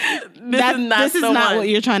door. This is not what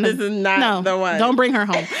you're trying to. This is not the one. Don't bring her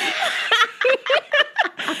home.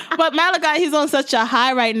 But Malachi, he's on such a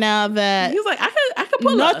high right now that he's like, I could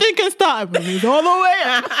pull nothing can stop him. He's all the way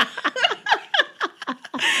up.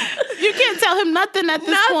 You can't tell him nothing at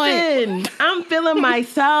this point. I'm feeling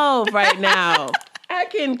myself right now. I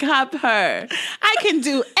can cop her. I can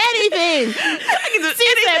do anything. I can do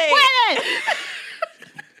anything.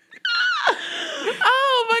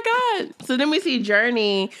 Oh my God. So then we see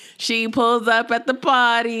Journey. She pulls up at the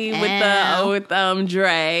party with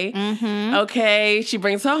Dre. Mm-hmm. Okay. She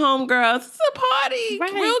brings her homegirls. It's a party.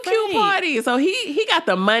 Real cute party. So he got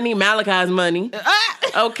the money, Malachi's money.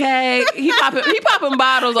 Okay. He popping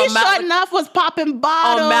bottles on Short enough was popping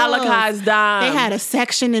bottles on Malachi's dime. They had a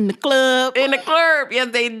section in the club.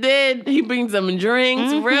 Yes, they did. He brings them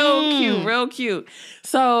drinks. Mm-hmm. Real cute.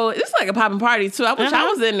 So it's like a popping party too. I wish I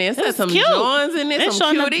was in there. There's some Johns in there,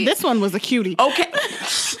 some cutie. This one was a cutie. Okay.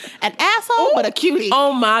 An asshole, but a cutie.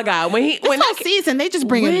 Oh my God. When that season, they just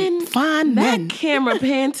bring in fine men. That camera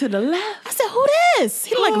pan to the left. I said, who this?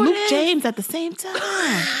 He like Luke James at the same time.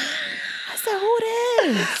 I said, who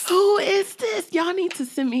this? Who is this? Y'all need to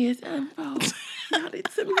send me his info. Y'all need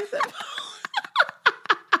to send me his info.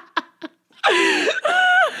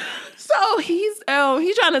 So he's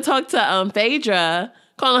trying to talk to Phaedra,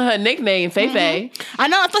 calling her nickname Feifei. Mm-hmm. I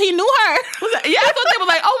know. I thought he knew her. Yeah, I thought they were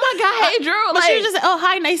like, oh my God, hey Drew. But she was just like, oh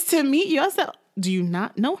hi, nice to meet you. I said, do you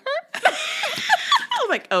not know her? I was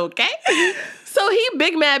like, okay. So he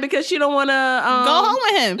big mad because she don't want to go home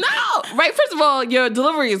with him. No, right. First of all, your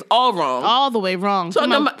delivery is all wrong, all the way wrong. So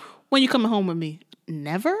when you coming home with me?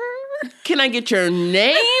 Never. Can I get your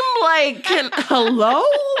name? Like, hello?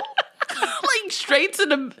 Like straight to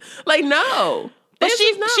the no. But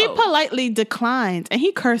she politely declined, and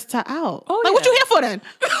he cursed her out. Oh, like, what you here for then?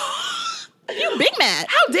 You big mad.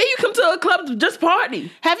 How dare you come to a club to just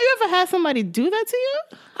party? Have you ever had somebody do that to you?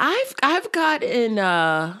 I've got in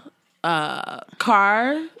a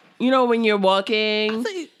car. You know, when you're walking. I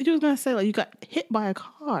thought you was gonna say like you got hit by a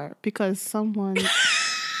car because someone.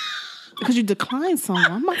 Because you declined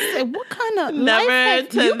someone. I'm about to say, what kind of Never life have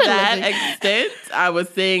to you been that living? extent. I was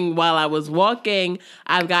saying while I was walking,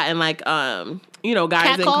 I've gotten like guys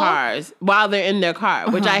Catcall? in cars while they're in their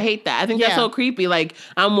car, which I hate that. I think that's so creepy. Like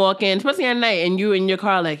I'm walking, especially at night, and you in your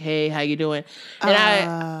car, like, hey, how you doing? And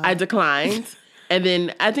I declined, and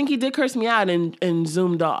then I think he did curse me out and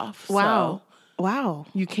zoomed off. Wow. So wow.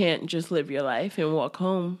 you can't just live your life and walk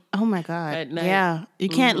home. Oh my God. At night. Yeah. You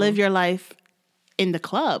can't live your life in the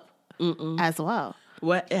club as well.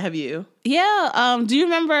 What have you? Yeah. Do you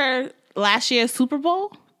remember last year's Super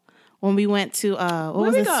Bowl when we went to what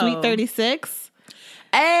was it, Sweet 36?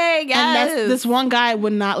 Hey, guys. And this one guy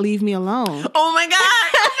would not leave me alone. Oh my God.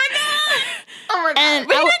 Oh my God. And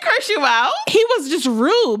but he didn't curse you out. He was just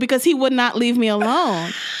rude because he would not leave me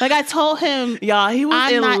alone. Like I told him, y'all, he was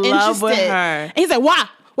I'm in not love with interested. her. And he's like, why?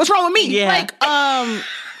 What's wrong with me? Yeah. Like,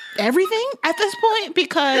 everything at this point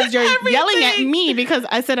because you're yelling at me because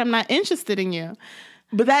I said I'm not interested in you.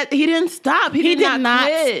 But that he didn't stop. He did not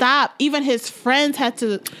quit. Stop. Even his friends had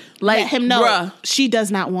to let him know bruh, she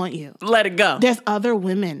does not want you. Let it go. There's other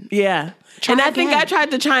women. Yeah. Try and I again. think I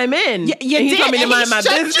tried to chime in. You and he did, told me to and mind he my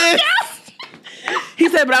shut you business. down. He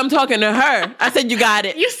said, but I'm talking to her. I said, you got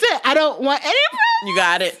it. You said I don't want any problems. You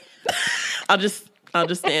got it. I'll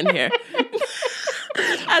just stand here.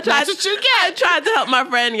 That's what you get. I tried to help my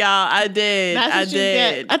friend, y'all. I did. That's what you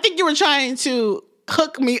get. I think you were trying to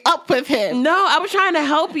hook me up with him. No, I was trying to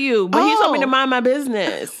help you, but he told me to mind my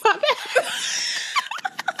business.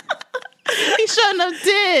 He shouldn't have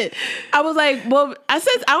did. I was like, well, I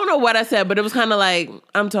don't know what I said, but it was kind of like,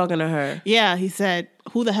 I'm talking to her. Yeah, he said,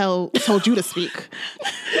 who the hell told you to speak?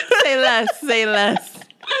 Say less.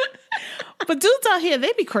 But dudes out here,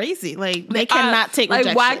 they be crazy. Like, they cannot take like,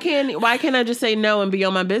 rejection. why can't I just say no and be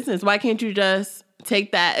on my business? Why can't you just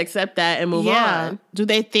take that, accept that, and move on? Do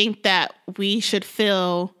they think that we should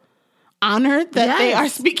feel honored that they are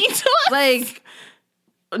speaking to us? Like,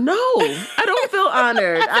 no, I don't feel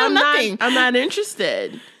honored. I'm not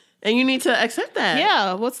interested. And you need to accept that.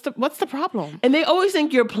 Yeah. What's the problem? And they always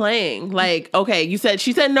think you're playing. Like, okay,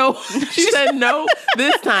 she said no. She said no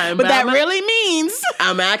this time. But that really means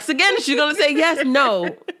I'm asked again. She's gonna say yes,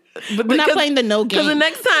 no. But we're not playing the no game. Because the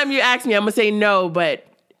next time you ask me, I'm gonna say no, but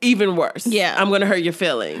even worse. Yeah. I'm gonna hurt your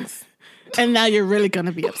feelings. And now you're really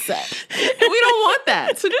gonna be upset. And we don't want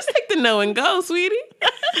that. So just take the no and go, sweetie.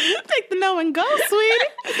 Take the no and go, sweetie.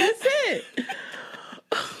 That's it.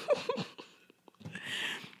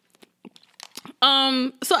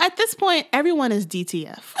 So at this point, everyone is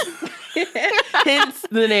DTF. Hence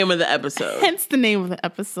the name of the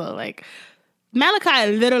episode. Like,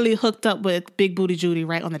 Malachi literally hooked up with Big Booty Judy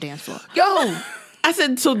right on the dance floor. Yo, I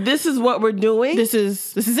said, so this is what we're doing? This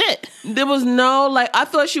is it. There was no, like, I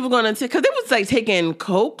thought she was going to take, because they was, like, taking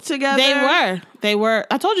coke together. They were.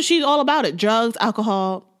 I told you she's all about it. Drugs,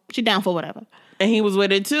 alcohol. She down for whatever. And he was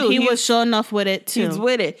with it, too. He was sure enough with it, too. He's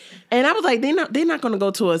with it. And I was like, they're not going to go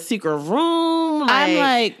to a secret room. I'm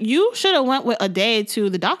like, you should have went with a day to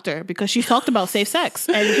the doctor because she talked about safe sex.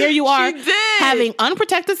 And here you are having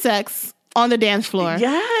unprotected sex on the dance floor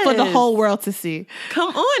for the whole world to see.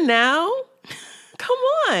 Come on now. Come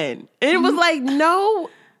on. And it was like, no.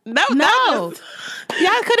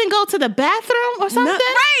 Y'all couldn't go to the bathroom or something?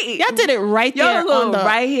 Right. Y'all did it right there.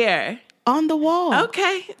 Right here. On the wall.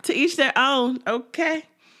 Okay. To each their own. Okay.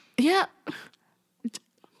 Yeah.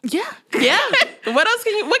 Yeah. Yeah. What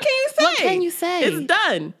can you say? What can you say? It's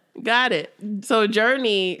done. Got it. So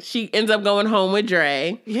Journey, she ends up going home with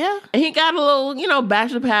Dre. Yeah. And he got a little,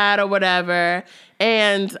 bachelor pad or whatever.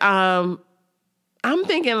 And I'm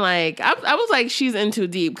thinking like, I was like, she's in too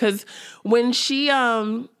deep. Because when he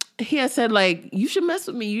had said like, you should mess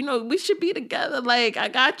with me. We should be together. Like, I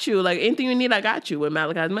got you. Like, anything you need, I got you with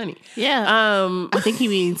Malachi's money. Yeah. I think he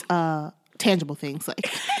means tangible things.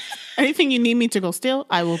 Like, anything you need me to go steal,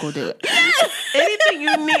 I will go do it. Anything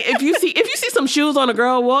you need. If you see some shoes on a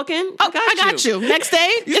girl walking, I got you. Next day,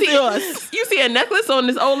 it's yours. You see a necklace on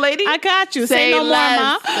this old lady? I got you. Say no more,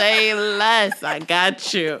 Ma. Say less. I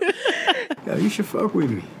got you. Yo, you should fuck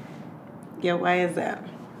with me. Yo, why is that?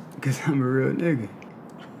 Because I'm a real nigga.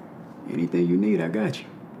 Anything you need, I got you.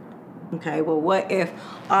 Okay, well, what if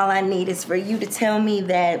all I need is for you to tell me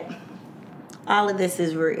that all of this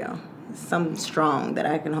is real? Something strong that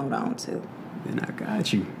I can hold on to. Then I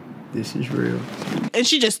got you. This is real. And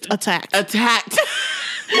she just attacked.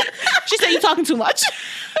 She said, you talking too much.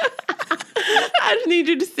 I just need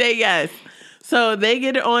you to say yes. So they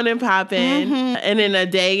get it on and popping, and then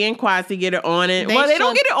Ade and Kwasi get it on and they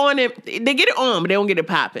don't get it on it. They get it on, but they don't get it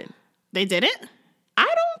popping. They didn't? I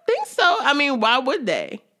don't think so. I mean, why would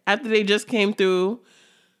they? After they just came through,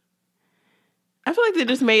 I feel like they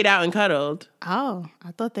just made out and cuddled. Oh,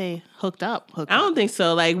 I thought they hooked up. I don't think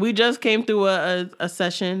so. Like, we just came through a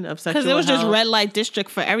session of sexual because it was health. just red light district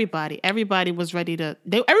for everybody. Everybody was ready to.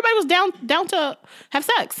 Everybody was down to have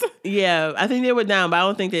sex. Yeah, I think they were down, but I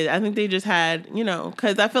don't think they. I think they just had,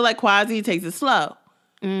 because I feel like Kwasi takes it slow.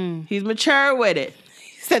 He's mature with it.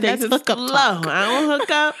 He said that's hook up talk. I don't hook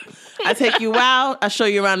up. I take you out. I show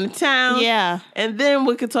you around the town. Yeah, and then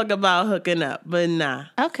we could talk about hooking up. But nah.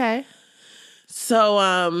 Okay.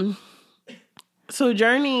 So so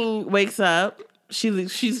Journey wakes up. She's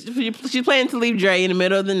planning to leave Dre in the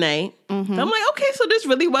middle of the night. So I'm like, okay, so this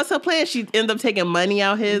really was her plan. She ends up taking money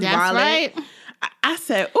out his wallet. That's right. I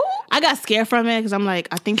said, ooh. I got scared from it because I'm like,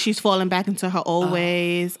 I think she's falling back into her old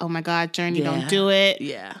ways. Oh my God, Journey, don't do it.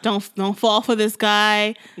 Yeah. Don't fall for this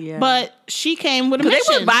guy. Yeah. But she came with a mission.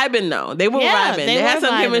 They were vibing though. They were vibing. They had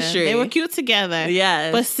some chemistry. They were cute together.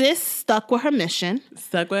 Yes. But sis stuck with her mission.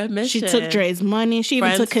 She took Dre's money. She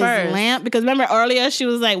even took his lamp. Because remember earlier, she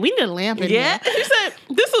was like, we need a lamp in here. She said,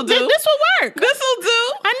 this will do. This will work. This will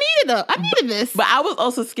do. I needed this. But I was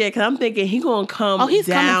also scared because I'm thinking he going to come he's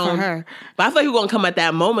down. coming for her. But I thought he was going to come at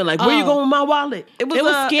that moment. Like, where you going with my wallet? It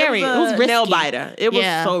was scary. It was risky. Nail biter. It was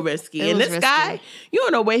so risky. And this guy, you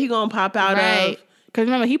don't know where he going to pop out of. Because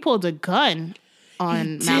remember, he pulled a gun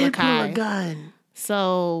on Malachi. He did pull a gun.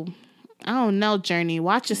 So, I don't know, Journey.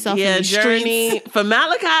 Watch yourself in the Journey. streets. For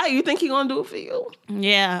Malachi, you think he going to do it for you?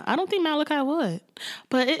 Yeah, I don't think Malachi would.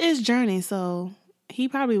 But it is Journey, so he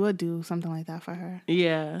probably would do something like that for her.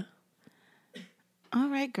 Yeah. All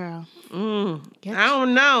right, girl. I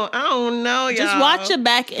don't know, y'all. Just watch your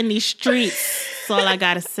back in these streets. That's all I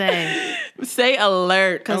gotta say. Stay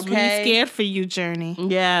alert, because we're scared for you, Journey.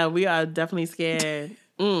 Yeah, we are definitely scared.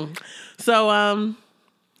 So,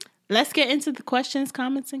 let's get into the questions,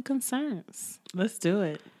 comments, and concerns. Let's do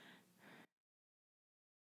it.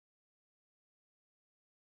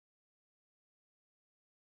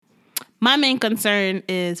 My main concern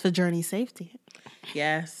is for Journey's safety.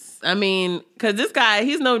 Yes. I mean, because this guy,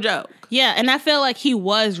 he's no joke. Yeah, and I feel like he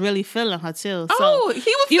was really feeling her too. So he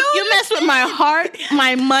was you messed with my heart,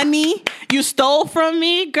 my money. You stole from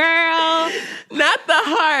me, girl. Not the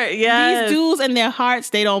heart, yeah. These dudes and their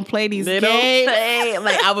hearts, they don't play these games. Don't play.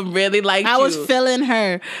 Like, I would really like I was feeling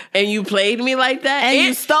her. And you played me like that? And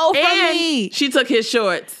you stole from me. She took his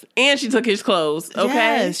shorts. And she took his clothes, okay?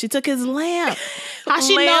 Yes, she took his lamp. How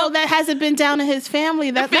she know that hasn't been down in his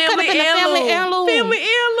family? That could have been a family heirloom. Family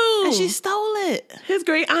heirloom. And she stole it. His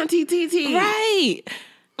great auntie TT. Right.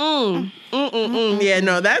 Yeah,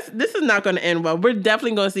 no, this is not going to end well. We're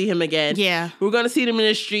definitely going to see him again. Yeah. We're going to see him in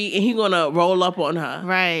the street, and he's going to roll up on her.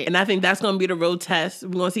 Right. And I think that's going to be the real test. We're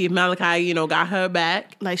going to see if Malachi, got her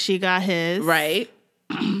back. Like she got his. Right.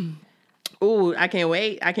 Ooh, I can't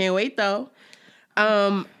wait. I can't wait, though.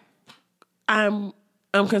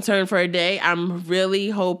 I'm concerned for a day. I'm really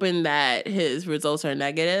hoping that his results are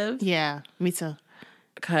negative. Yeah, me too.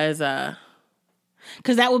 Because that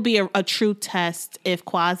would be a true test if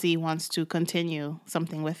Kwasi wants to continue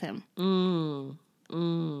something with him.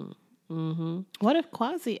 What if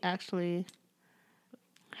Kwasi actually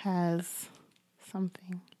has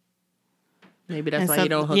something? Maybe that's why he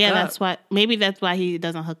don't hook up. Yeah, maybe that's why he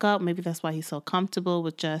doesn't hook up. Maybe that's why he's so comfortable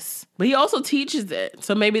with just. But he also teaches it,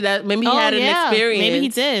 so maybe he had an experience. Maybe he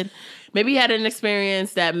did. Maybe he had an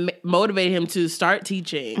experience that motivated him to start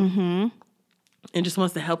teaching, and just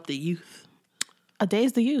wants to help the youth. A day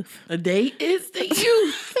is the youth. A day is the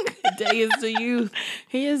youth. A day is the youth.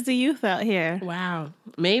 He is the youth out here. Wow.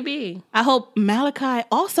 Maybe. I hope Malachi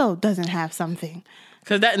also doesn't have something.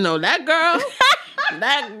 Cause that girl.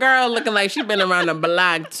 That girl looking like she been around the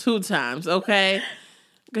block 2 times, okay?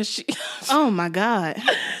 Cause she. Oh my God.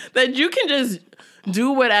 That you can just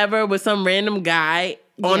do whatever with some random guy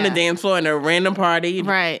on the dance floor in a random party,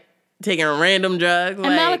 right? Taking random drugs.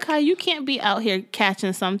 And Malachi, you can't be out here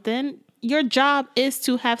catching something. Your job is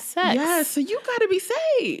to have sex. Yeah, so you gotta be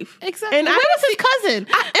safe. Exactly. And where was his cousin? And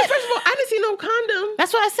first of all, I didn't see no condom.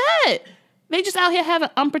 That's what I said. They just out here having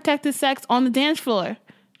unprotected sex on the dance floor.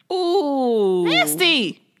 Ooh.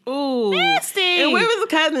 Nasty. Ooh. Nasty. And where was the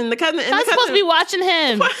cousin? The cousin. I'm supposed to be watching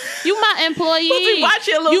him. You my employee. Supposed to be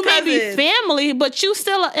watching your little cousin. You may be family, but you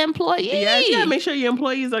still an employee. Yeah, you gotta make sure your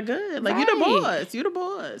employees are good. Like, you the boss. You the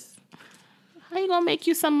boss. How you gonna make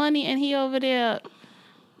you some money and he over there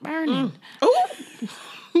burning? Ooh.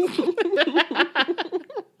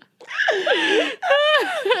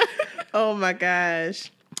 Oh my gosh.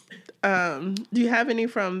 Do you have any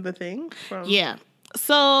from the thing? Yeah.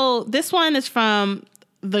 So this one is from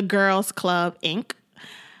the Girls Club Inc.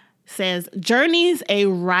 Says Journey's a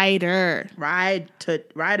rider. Ride or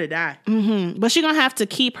die. Mm-hmm. But she's gonna have to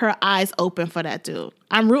keep her eyes open for that dude.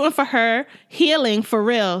 I'm rooting for her. Healing for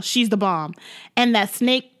real. She's the bomb. And that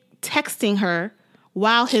snake texting her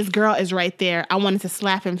while his girl is right there. I wanted to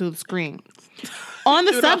slap him through the screen. On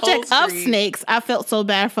the subject of snakes, I felt so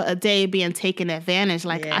bad for Ade being taken advantage.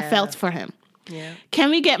 Like I felt for him. Yeah.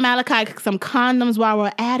 Can we get Malachi some condoms while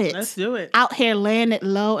we're at it? Let's do it. Out here laying it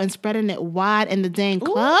low and spreading it wide in the dang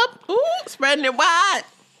club. Ooh, spreading it wide.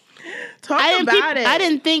 I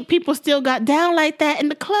didn't think people still got down like that in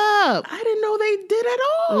the club. I didn't know they did at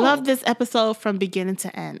all. Love this episode from beginning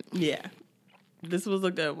to end. Yeah. This was a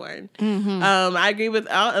good one. Mm-hmm. I agree with.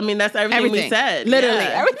 That's everything we said. Literally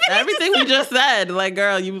everything we just said. Like,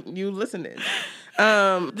 girl, you listened.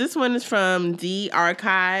 This one is from D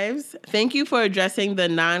Archives. Thank you for addressing the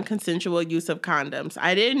non-consensual use of condoms.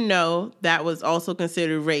 I didn't know that was also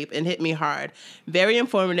considered rape and hit me hard. Very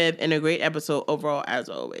informative and a great episode overall, as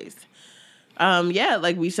always.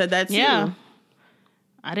 Like we said that too. Yeah.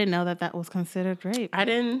 I didn't know that was considered rape. I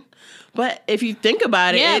didn't. But if you think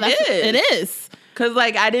about it, it is. Because,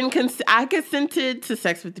 like, I consented to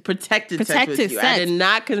sex with you, protected sex with you. Sex. I did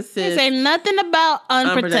not consent. Say nothing about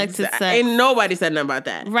unprotected sex. Ain't nobody said nothing about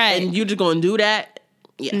that. Right. And you just gonna do that?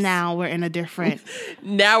 Yes. Now we're in a different.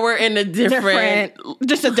 We're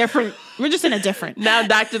just in a different. Now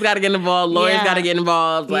doctors got to get involved. Lawyers got to get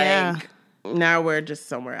involved. Like, now we're just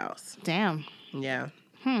somewhere else. Damn. Yeah.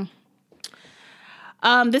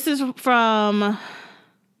 This is from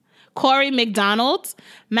Corey McDonald.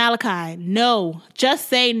 Malachi, no. Just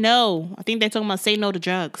say no. I think they're talking about say no to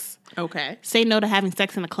drugs. Okay. Say no to having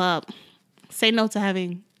sex in the club. Say no to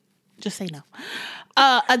having... Just say no.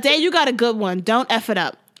 Ade, you got a good one. Don't F it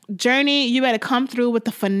up. Journey, you better come through with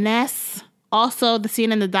the finesse. Also, the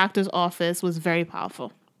scene in the doctor's office was very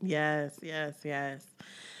powerful. Yes.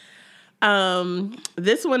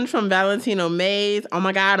 This one from Valentino Mays. Oh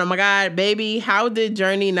my God, baby. How did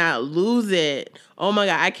Journey not lose it? Oh my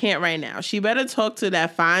God, I can't right now. She better talk to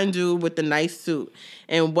that fine dude with the nice suit.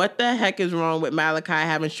 And what the heck is wrong with Malachi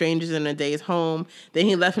having strangers in Ade's home? Then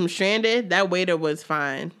he left him stranded? That waiter was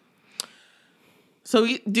fine. So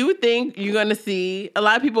do you think you're going to see, a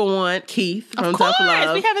lot of people want Keith from Tough Love. Of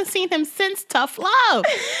course, we haven't seen him since Tough Love.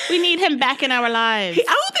 We need him back in our lives. I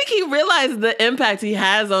don't think he realized the impact he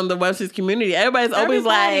has on the Webster's community. Everybody's always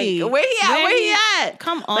like, where he at?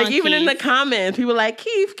 Come on, like, even Keith. in the comments, people are like,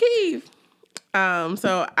 Keith.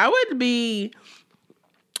 So that would be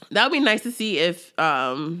nice to see if,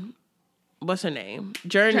 what's her name?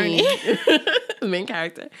 Journey. The main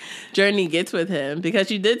character. Journey gets with him because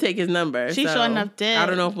she did take his number. She sure enough did. I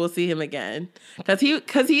don't know if we'll see him again. Because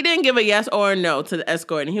he didn't give a yes or a no to the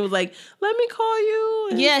escort. And he was like, let me call you.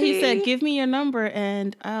 He said, give me your number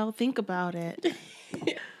and I'll think about it.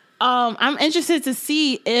 I'm interested to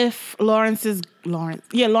see if Lawrence's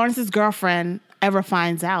girlfriend ever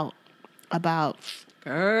finds out about.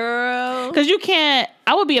 Girl. Because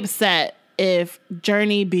I would be upset if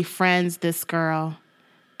Journey befriends this girl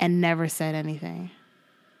and never said anything.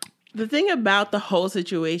 The thing about the whole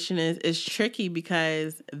situation is tricky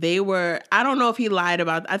because I don't know if he lied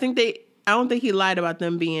about, I don't think he lied about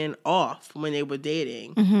them being off when they were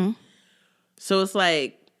dating. Mm-hmm. So it's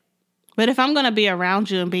like. But if I'm going to be around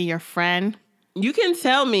you and be your friend. You can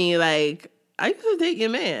tell me, like, I used to date your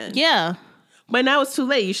man. Yeah. But now it's too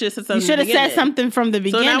late. You should have said something. You should have said something from the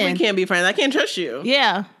beginning. So now we can't be friends. I can't trust you.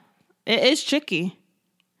 Yeah. It's tricky.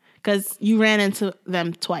 Because you ran into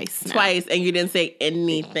them twice. And you didn't say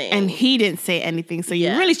anything. And he didn't say anything. So you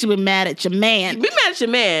really should be mad at your man. Be mad at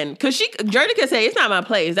your man. Because Journey could say, it's not my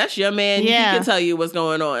place. That's your man. Yeah. He can tell you what's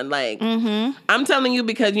going on. Like, I'm telling you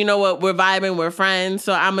because you know what? We're vibing. We're friends.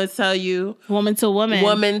 So I'm going to tell you. Woman to woman.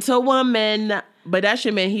 Woman to woman. But that's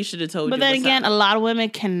your man. He should have told you. But then again, a lot of women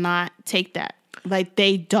cannot take that. Like,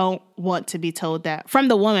 they don't want to be told that from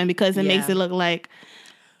the woman because it makes it look like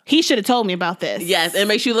he should have told me about this. Yes, it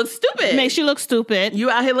makes you look stupid. It makes you look stupid. You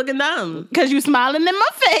out here looking dumb. Because you smiling in my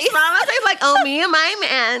face. Smiling in my face like, oh, me and my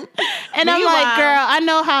man. And I'm like, girl, I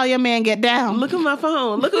know how your man get down. Look at my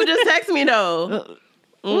phone. Look who just texted me, though.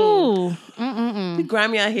 Ooh.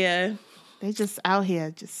 Grammy out here. They just out here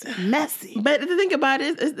just messy. But the thing about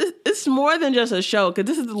it is it's more than just a show because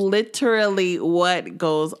this is literally what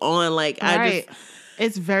goes on. Like,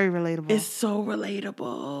 it's very relatable. It's so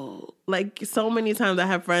relatable. Like, so many times I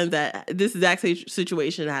have friends that this exact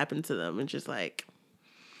situation happened to them and just like,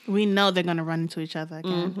 We know they're going to run into each other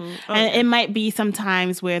again. Mm-hmm. And it might be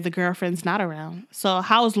sometimes where the girlfriend's not around. So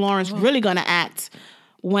how is Lawrence really going to act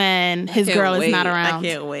when his girl is not around? I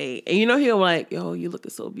can't wait. And you know he'll like, yo, you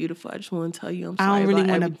looking so beautiful. I just want to tell you I'm sorry. I don't really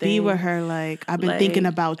want to be with her. Like, I've been thinking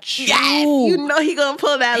about you. Yes, you know he gonna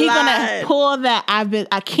pull that line. He gonna pull that.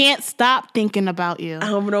 I can't stop thinking about you. I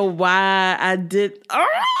don't know why I did.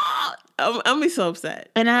 I'm gonna be so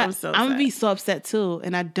upset. And I'm gonna be so upset too.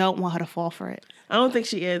 And I don't want her to fall for it. I don't think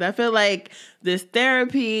she is. I feel like this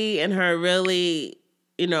therapy and her really,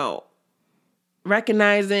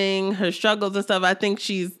 recognizing her struggles and stuff, I think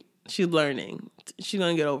she's learning. She's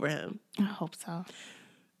gonna get over him. I hope so.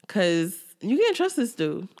 Cause you can't trust this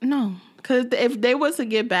dude. No. Cause if they was to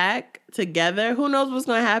get back together, who knows what's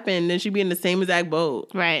gonna happen? Then she'd be in the same exact boat.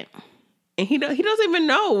 Right. And he doesn't even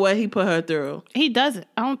know what he put her through. He doesn't.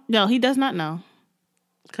 No, he does not know.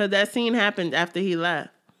 Cause that scene happened after he left.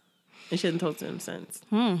 And she hasn't talked to him since.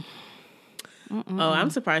 Oh, I'm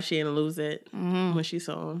surprised she didn't lose it when she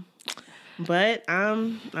saw him. But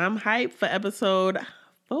I'm hyped for episode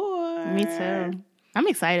 4. Me too. I'm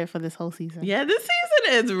excited for this whole season. Yeah, this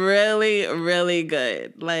season is really, really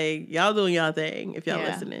good. Like, y'all doing y'all thing. If y'all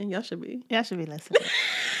listening, y'all should be. Y'all should be listening.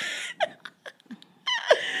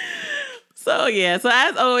 So as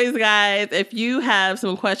always, guys, if you have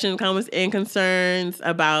some questions, comments, and concerns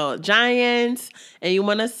about Giants and you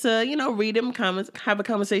want us to, read them, comments, have a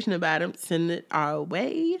conversation about them, send it our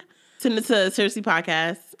way. Send it to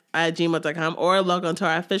seriouslypodcast@gmail.com or log on to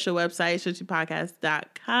our official website,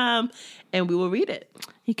 seriouslypodcast.com, and we will read it.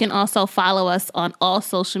 You can also follow us on all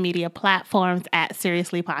social media platforms at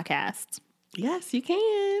Seriously Podcast. Yes, you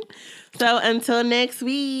can. So until next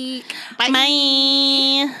week.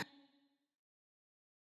 Bye.